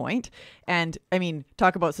to a point. And I mean,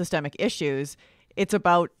 talk about systemic issues. It's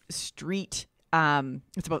about it's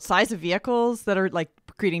about size of vehicles that are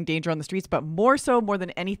creating danger on the streets, but more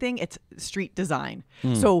than anything, it's street design.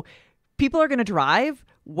 So people are going to drive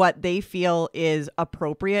what they feel is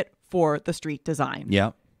appropriate for the street design.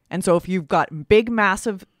 Yeah. And so if you've got big,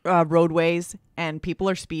 massive roadways and people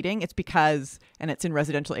are speeding, it's because, and it's in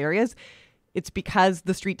residential areas, it's because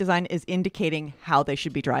the street design is indicating how they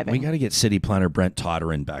should be driving. We got to get city planner Brent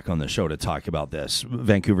Todderin back on the show to talk about this.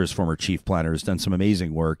 Vancouver's former chief planner has done some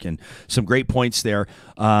amazing work and some great points there.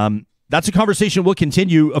 That's a conversation we'll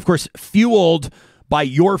continue, of course, fueled by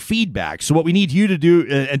your feedback. So what we need you to do,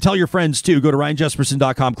 and tell your friends too, go to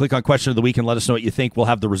ryanjesperson.com, click on Question of the Week, and let us know what you think. We'll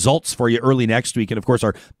have the results for you early next week. And of course,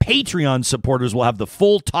 our Patreon supporters will have the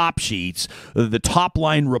full top sheets, the top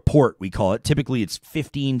line report, we call it. Typically, it's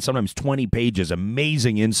 15, sometimes 20 pages.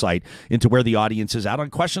 Amazing insight into where the audience is at on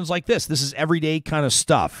questions like this. This is everyday kind of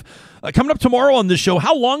stuff. Coming up tomorrow on the show,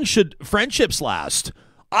 how long should friendships last?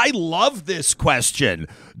 I love this question.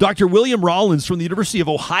 Dr. William Rollins from the University of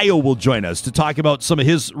Ohio will join us to talk about some of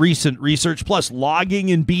his recent research, plus logging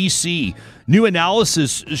in BC. New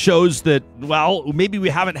analysis shows that, well, maybe we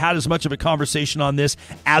haven't had as much of a conversation on this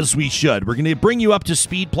as we should. We're going to bring you up to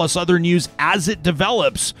speed, plus other news as it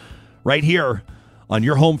develops right here on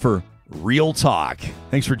your home for Real Talk.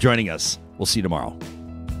 Thanks for joining us. We'll see you tomorrow.